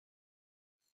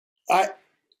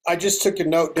 I just took a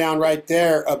note down right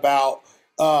there about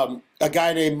a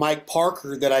guy named Mike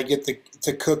Parker that I get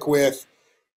to cook with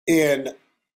in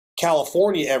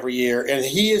California every year. And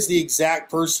he is the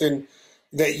exact person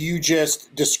that you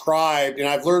just described. And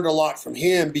I've learned a lot from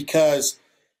him because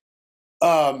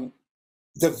the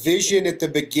vision at the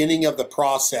beginning of the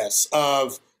process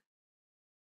of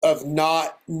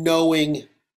not knowing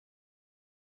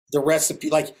the recipe,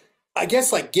 like, I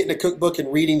guess like getting a cookbook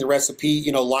and reading the recipe,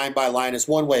 you know, line by line is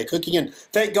one way of cooking. And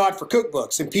thank God for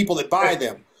cookbooks and people that buy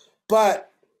them. But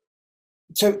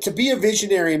to be a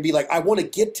visionary and be like, I want to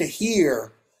get to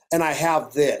here and I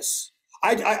have this.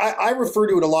 I refer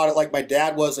to it a lot like my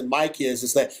dad was and Mike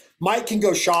is that Mike can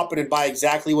go shopping and buy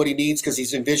exactly what he needs because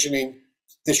he's envisioning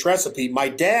this recipe. My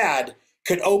dad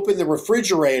could open the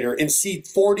refrigerator and see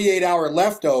 48-hour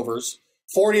leftovers,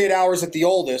 48 hours at the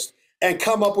oldest, and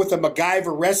come up with a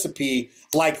MacGyver recipe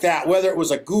like that, whether it was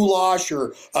a goulash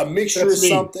or a mixture of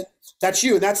something. That's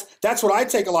you. And that's what I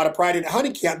take a lot of pride in at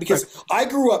hunting camp, because I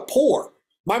grew up poor.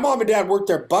 My mom and dad worked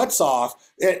their butts off,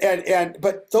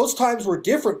 but those times were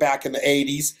different back in the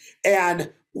 80s,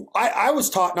 and I was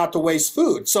taught not to waste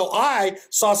food. So I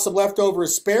saw some leftover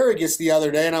asparagus the other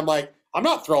day, and I'm like, I'm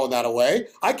not throwing that away.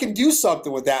 I can do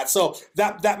something with that. So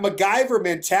that MacGyver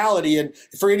mentality, and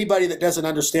for anybody that doesn't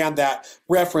understand that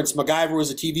reference, MacGyver was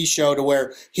a TV show to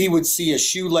where he would see a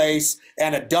shoelace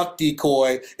and a duck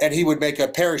decoy, and he would make a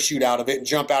parachute out of it and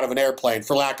jump out of an airplane,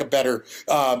 for lack of better,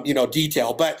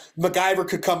 detail. But MacGyver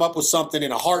could come up with something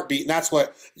in a heartbeat, and that's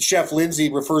what Chef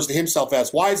Lindsey refers to himself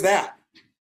as. Why is that?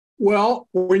 Well,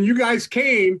 when you guys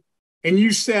came and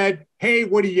you said, hey,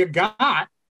 what do you got?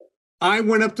 I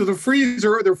went up to the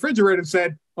freezer or the refrigerator and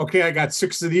said, okay, I got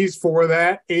 6 of these, 4 of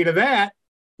that, 8 of that.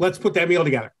 Let's put that meal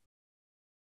together.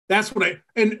 That's what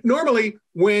and normally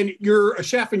when you're a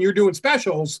chef and you're doing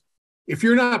specials, if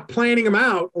you're not planning them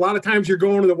out, a lot of times you're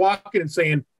going to the walk-in and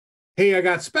saying, hey, I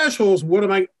got specials. What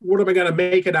am I going to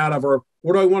make it out of? Or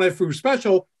what do I want for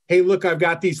special? Hey, look, I've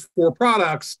got these 4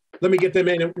 products. Let me get them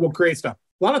in and we'll create stuff.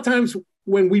 A lot of times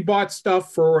when we bought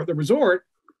stuff for the resort,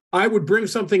 I would bring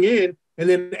something in, and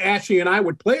then Ashley and I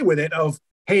would play with it of,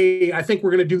 hey, I think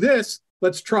we're going to do this.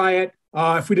 Let's try it.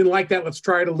 If we didn't like that, let's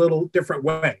try it a little different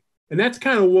way. And that's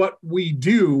kind of what we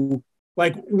do.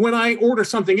 Like when I order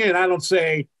something in, I don't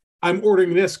say, I'm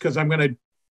ordering this because I'm going to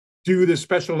do this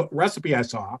special recipe I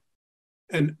saw.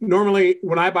 And normally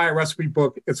when I buy a recipe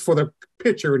book, it's for the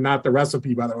picture, not the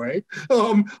recipe, by the way.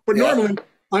 Normally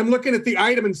I'm looking at the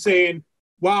item and saying,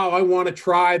 wow, I want to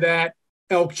try that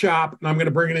elk chop, and I'm going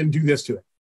to bring it in and do this to it.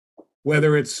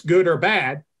 whether it's good or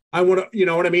bad. I want to, you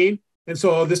know what I mean? And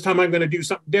so this time I'm going to do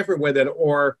something different with it.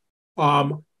 Or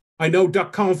I know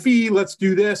duck confit, let's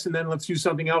do this, and then let's do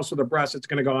something else with the breast that's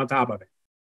going to go on top of it.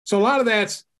 So a lot of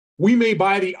that's, we may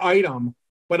buy the item,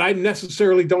 but I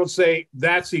necessarily don't say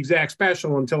that's the exact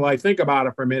special until I think about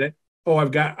it for a minute. Oh, I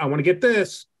want to get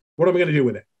this. What am I going to do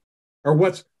with it?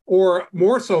 Or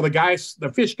more so,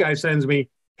 the fish guy sends me,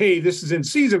 hey, this is in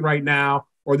season right now,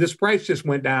 or this price just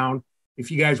went down. If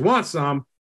you guys want some,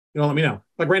 let me know.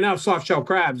 Like right now, soft shell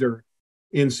crabs are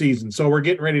in season. So we're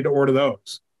getting ready to order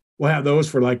those. We'll have those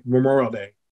for like Memorial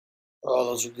Day. Oh,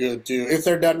 those are good too. If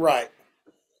they're done right.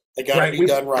 They got to be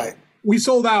done right. We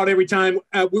sold out every time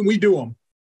when we do them.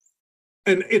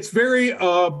 And it's very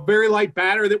light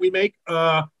batter that we make,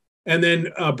 and then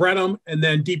bread them, and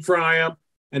then deep fry them.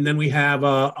 And then we have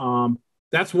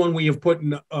that's one we have put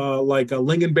in like a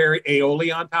lingonberry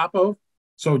aioli on top of.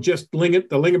 So just the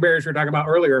lingonberries we were talking about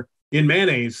earlier in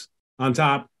mayonnaise on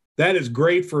top. That is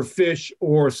great for fish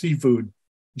or seafood.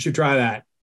 You should try that.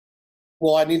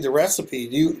 Well, I need the recipe.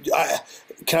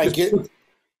 Can I get?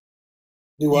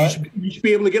 Do what? You should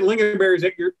be able to get lingonberries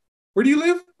at your. Where do you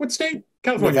live? What state?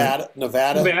 California.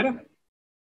 Nevada.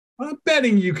 I'm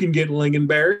betting you can get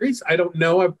lingonberries. I don't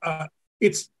know.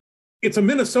 It's a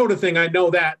Minnesota thing. I know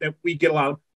that we get a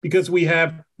lot of, because we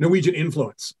have Norwegian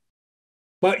influence.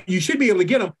 But you should be able to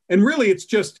get them. And really, it's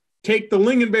just take the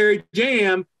lingonberry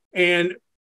jam and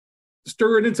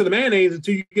stir it into the mayonnaise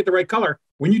until you get the right color.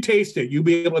 When you taste it, you'll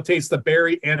be able to taste the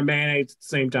berry and the mayonnaise at the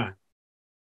same time.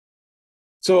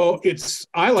 So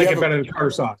I like it better than tartar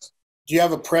sauce. Do you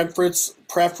have a preference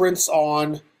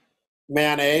on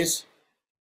mayonnaise?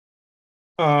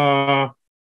 I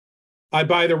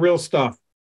buy the real stuff.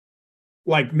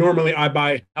 Like normally I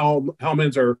buy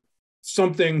Hellman's or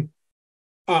something.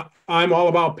 I'm all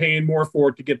about paying more for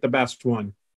it to get the best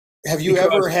one. Have you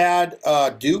ever had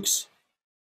Duke's?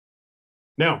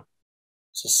 No.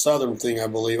 It's a Southern thing, I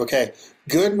believe. Okay.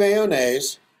 Good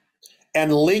mayonnaise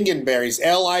and lingonberries.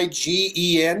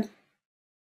 Ligen?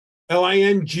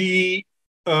 Lingenberry,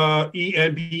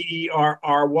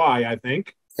 I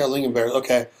think. Yeah, lingonberries.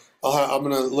 Okay. I'm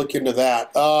going to look into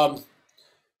that.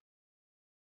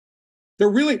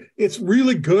 It's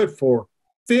really good for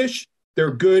fish.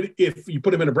 They're good if you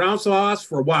put them in a brown sauce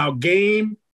for wild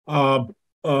game,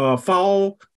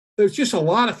 fowl. There's just a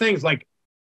lot of things. Like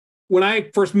when I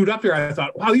first moved up there, I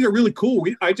thought, wow, these are really cool.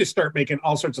 I just start making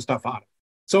all sorts of stuff out of it.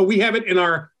 So we have it in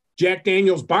our Jack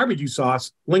Daniel's barbecue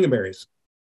sauce, lingonberries.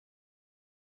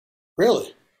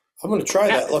 Really? I'm going to try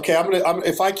that. Okay,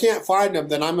 if I can't find them,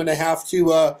 then I'm going to have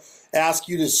to ask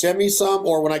you to send me some,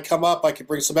 or when I come up, I can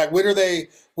bring some back. When are they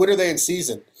in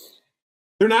season?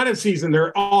 They're not in season.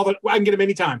 I can get them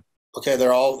anytime. Okay,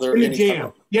 they're in the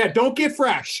jam. Yeah, don't get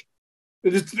fresh.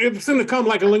 It's going to come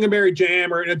like a lingonberry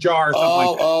jam or in a jar or something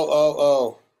like that.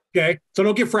 Oh. Okay, so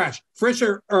don't get fresh. Fresh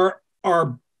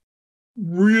are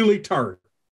really tart.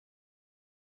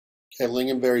 Okay,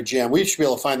 lingonberry jam. We should be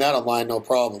able to find that online, no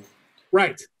problem.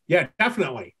 Right. Yeah,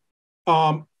 definitely.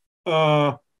 And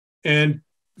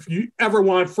if you ever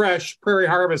want fresh, Prairie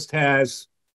Harvest has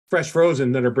fresh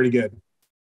frozen that are pretty good.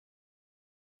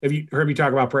 Have you heard me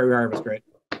talk about Prairie Harvest? Great.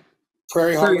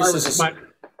 Prairie Harvest is my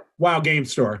wild game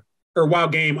store or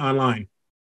wild game online.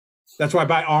 That's where I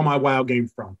buy all my wild game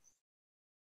from.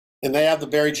 And they have the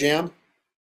berry jam?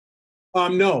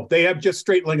 No, they have just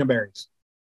straight lingonberries.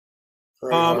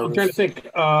 I'm trying to think.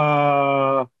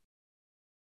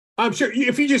 I'm sure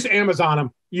if you just Amazon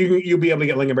them, you'll be able to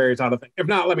get lingonberries out of them. If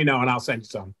not, let me know and I'll send you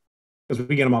some because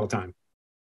we get them all the time.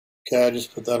 Okay, I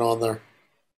just put that on there.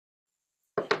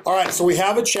 All right, so we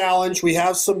have a challenge. We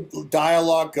have some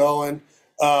dialogue going.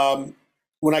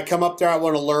 When I come up there, I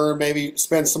want to learn, maybe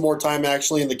spend some more time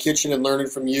actually in the kitchen and learning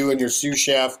from you and your sous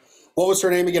chef. What was her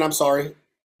name again? I'm sorry.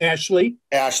 Ashley.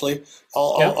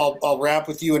 I'll wrap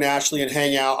with you and Ashley and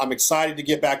hang out. I'm excited to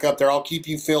get back up there. I'll keep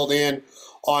you filled in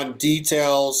on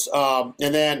details.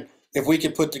 And then if we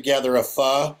could put together a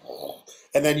pho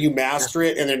and then you master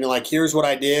it and then you're like, here's what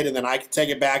I did. And then I can take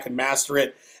it back and master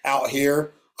it out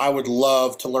here. I would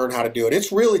love to learn how to do it.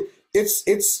 It's really,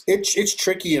 it's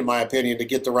tricky in my opinion to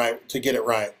get it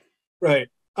right. Right.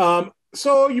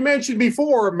 So you mentioned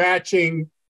before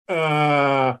matching,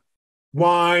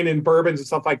 wine and bourbons and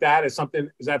stuff like that. Is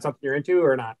that something you're into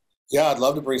or not? Yeah, I'd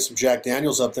love to bring some Jack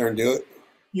Daniels up there and do it.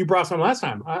 You brought some last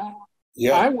time.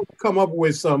 Yeah, I would come up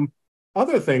with some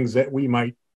other things that we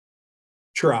might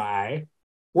try.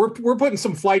 We're putting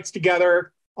some flights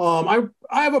together. I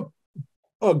have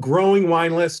a growing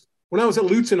wine list. When I was at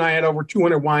Lutzen, I had over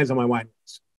 200 wines on my wine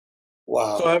list.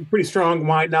 Wow. So I have pretty strong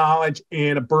wine knowledge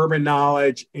and a bourbon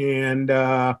knowledge and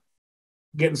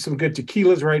getting some good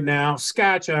tequilas right now.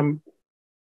 Scotch, I'm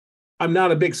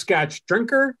not a big Scotch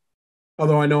drinker,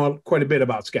 although I know quite a bit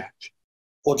about Scotch.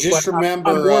 Well, But I'm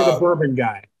more the bourbon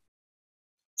guy.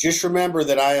 just remember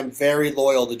that I am very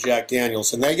loyal to Jack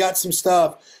Daniels, and they got some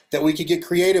stuff that we could get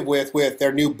creative with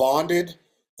their new bonded,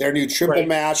 their new triple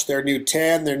mash, their new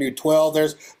 10, their new 12.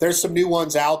 There's some new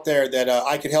ones out there that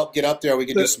I could help get up there. We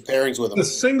could do some pairings with them. The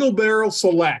single barrel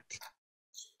select.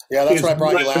 Yeah, that's what I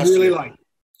brought you last year. I really like.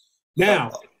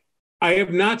 Now, I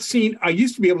have not seen. I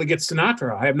used to be able to get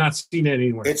Sinatra. I have not seen it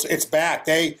anywhere. It's back.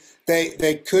 They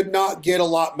could not get a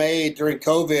lot made during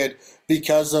COVID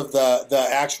because of the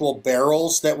actual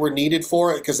barrels that were needed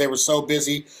for it, because they were so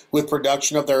busy with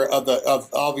production of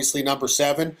obviously number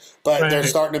 7. But they're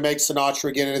starting to make Sinatra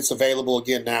again, and it's available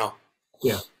again now.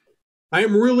 Yeah, I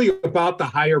am really about the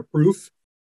higher proof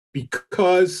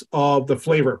because of the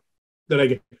flavor that I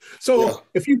get. So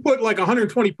if you put like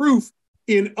 120 proof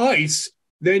in ice,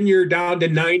 then you're down to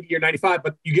 90 or 95,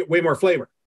 but you get way more flavor.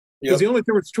 Because the only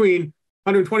difference between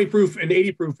 120 proof and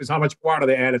 80 proof is how much water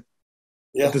they added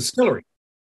at the distillery.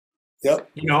 Yep.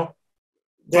 You know,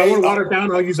 if I want to water it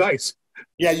down, I'll use ice.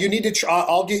 Yeah, you need to try.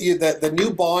 I'll get you the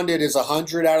new bonded is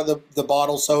 100 out of the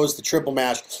bottle. So is the triple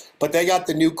mash, but they got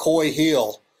the new Coy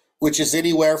Heel, which is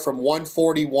anywhere from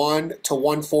 141 to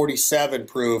 147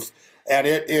 proof, and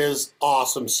it is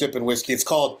awesome sipping whiskey. It's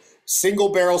called Single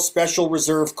Barrel Special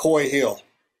Reserve Coy Heel.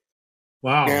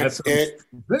 Wow, that's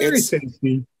very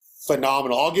tasty.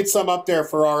 Phenomenal. I'll get some up there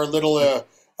for our little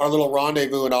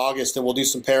rendezvous in August, and we'll do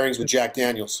some pairings with Jack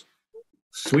Daniels.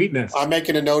 Sweetness. I'm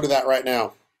making a note of that right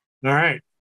now. All right.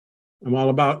 I'm all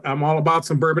about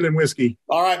some bourbon and whiskey.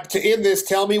 All right. To end this,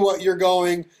 tell me what you're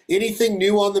going. Anything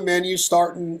new on the menu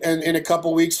starting in a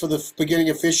couple weeks for the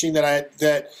beginning of fishing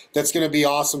that's going to be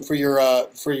awesome for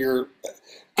your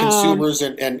consumers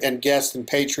and guests and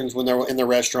patrons when they're in the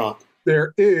restaurant?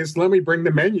 There is. Let me bring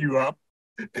the menu up,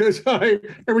 because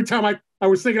every time I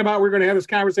was thinking about we were going to have this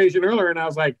conversation earlier, and I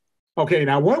was like, okay,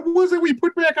 now what was it we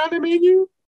put back on the menu?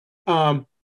 Let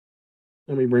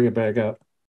me bring it back up.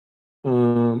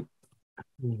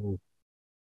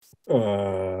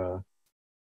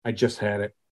 I just had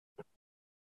it.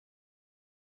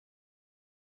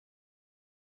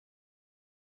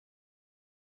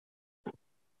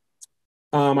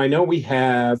 I know we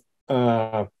have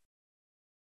oh,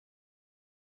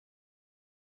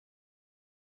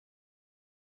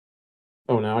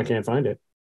 now I can't find it.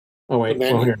 Oh wait,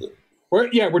 here.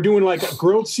 We're doing like a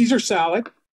grilled Caesar salad.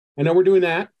 I know we're doing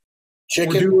that.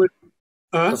 Chicken. We're doing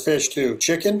or fish too.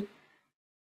 Chicken.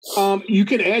 You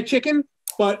can add chicken,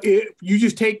 but you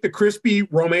just take the crispy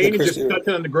romaine and just touch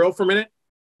it on the grill for a minute.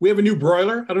 We have a new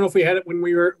broiler. I don't know if we had it when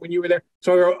you were there.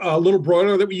 So a little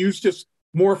broiler that we use just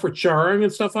more for charring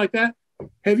and stuff like that.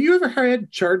 Have you ever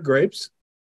had charred grapes?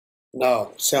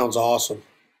 No. Sounds awesome.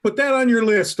 Put that on your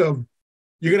list of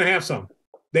you're going to have some.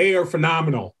 They are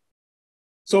phenomenal.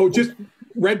 So just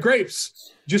red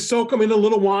grapes, just soak them in a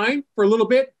little wine for a little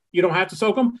bit. You don't have to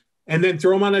soak them, and then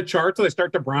throw them on a char till they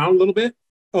start to brown a little bit.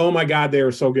 Oh my God, they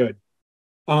are so good.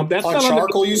 That's on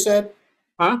charcoal, you said?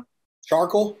 Huh?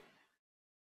 Charcoal?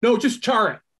 No, just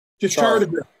char it. Just char the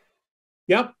grill.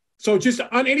 Yep. So just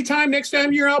on any time next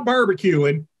time you're out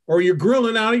barbecuing or you're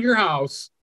grilling out of your house,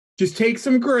 just take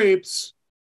some grapes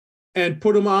and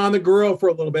put them on the grill for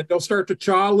a little bit. They'll start to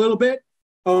chaw a little bit.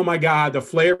 Oh my God, the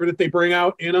flavor that they bring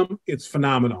out in them, it's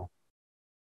phenomenal.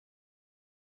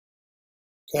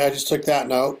 Okay, I just took that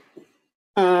note.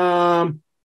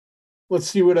 Let's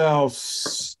see what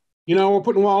else. We're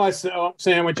putting walleye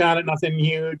sandwich on it, nothing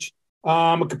huge.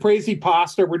 A caprese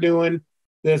pasta we're doing.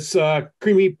 This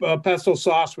creamy pesto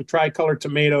sauce with tricolor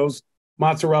tomatoes,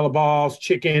 mozzarella balls,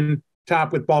 chicken,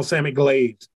 topped with balsamic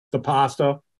glaze. The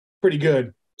pasta, pretty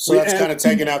good. So that's kind of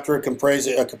taken after a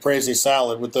caprese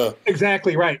salad with the...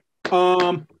 Exactly right.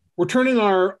 We're turning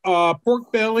our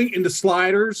pork belly into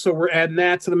sliders, so we're adding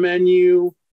that to the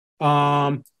menu.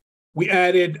 We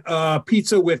added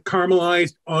pizza with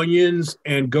caramelized onions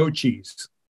and goat cheese.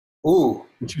 Ooh.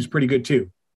 Which was pretty good, too.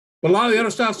 But a lot of the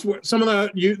other stuff, some of the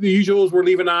usuals we're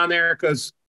leaving on there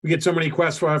because we get so many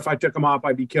requests for if I took them off,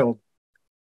 I'd be killed.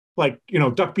 Like,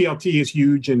 duck BLT is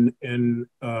huge, and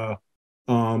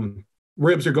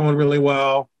ribs are going really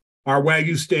well. Our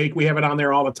Wagyu steak, we have it on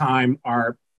there all the time.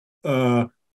 Our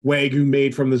Wagyu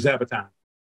made from the Zabuton.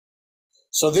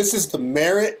 So this is the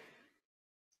Merritt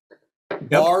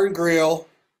Bar and Grill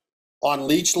on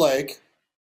Leech Lake.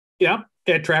 Yep,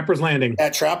 at Trapper's Landing.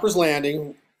 At Trapper's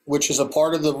Landing, which is a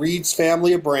part of the Reed's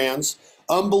family of brands.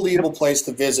 Unbelievable place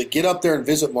to visit. Get up there and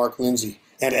visit Mark Lindsey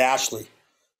and Ashley.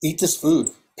 Eat this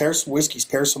food. pair some whiskeys,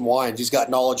 pair some wines. He's got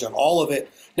knowledge on all of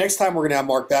it. Next time we're going to have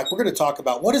Mark back, we're going to talk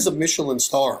about what is a Michelin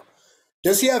star.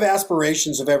 Does he have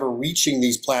aspirations of ever reaching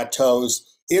these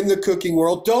plateaus in the cooking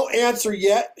world? Don't answer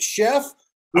yet, Chef.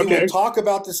 We will talk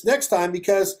about this next time,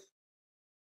 because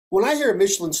when I hear a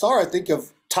Michelin star, I think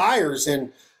of tires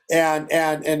and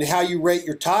how you rate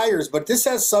your tires. But this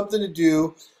has something to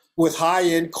do with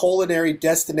high-end culinary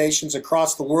destinations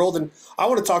across the world. And I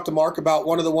want to talk to Mark about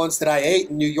one of the ones that I ate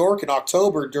in New York in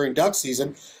October during duck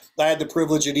season. I had the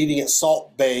privilege of eating at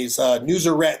Salt Bay's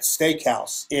Nuzarette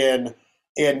Steakhouse in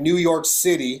New York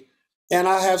City. And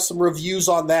I have some reviews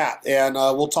on that, and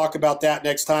we'll talk about that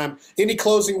next time. Any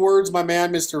closing words, my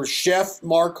man, Mr. Chef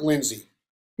Mark Lindsey?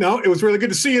 No, it was really good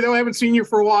to see you, though. I haven't seen you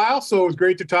for a while, so it was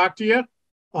great to talk to you.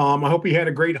 I hope you had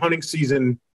a great hunting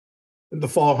season, the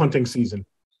fall hunting season.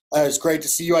 It's great to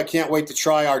see you. I can't wait to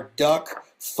try our duck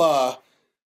pho.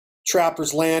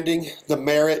 Trapper's Landing, the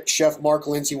Merit. Chef Mark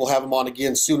Lindsey will have him on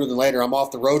again sooner than later. I'm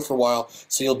off the road for a while,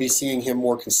 so you'll be seeing him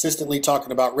more consistently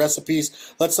talking about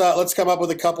recipes. Let's come up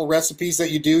with a couple recipes that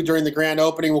you do during the grand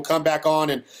opening. We'll come back on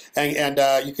and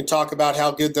you can talk about how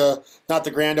good not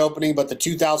the grand opening, but the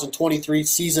 2023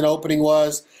 season opening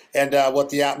was, and what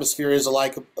the atmosphere is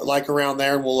like around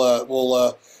there. And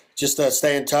we'll just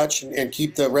stay in touch and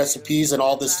keep the recipes and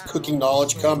all this cooking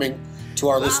knowledge coming to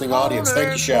our listening audience.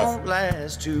 Thank you, Chef. Won't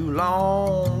last too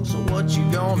long, so what you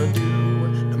gonna do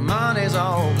when the money's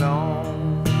all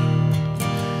gone?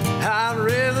 I'd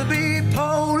rather be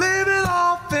poor living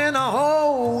off in a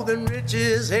hole than rich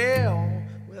as hell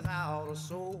without a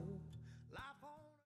soul.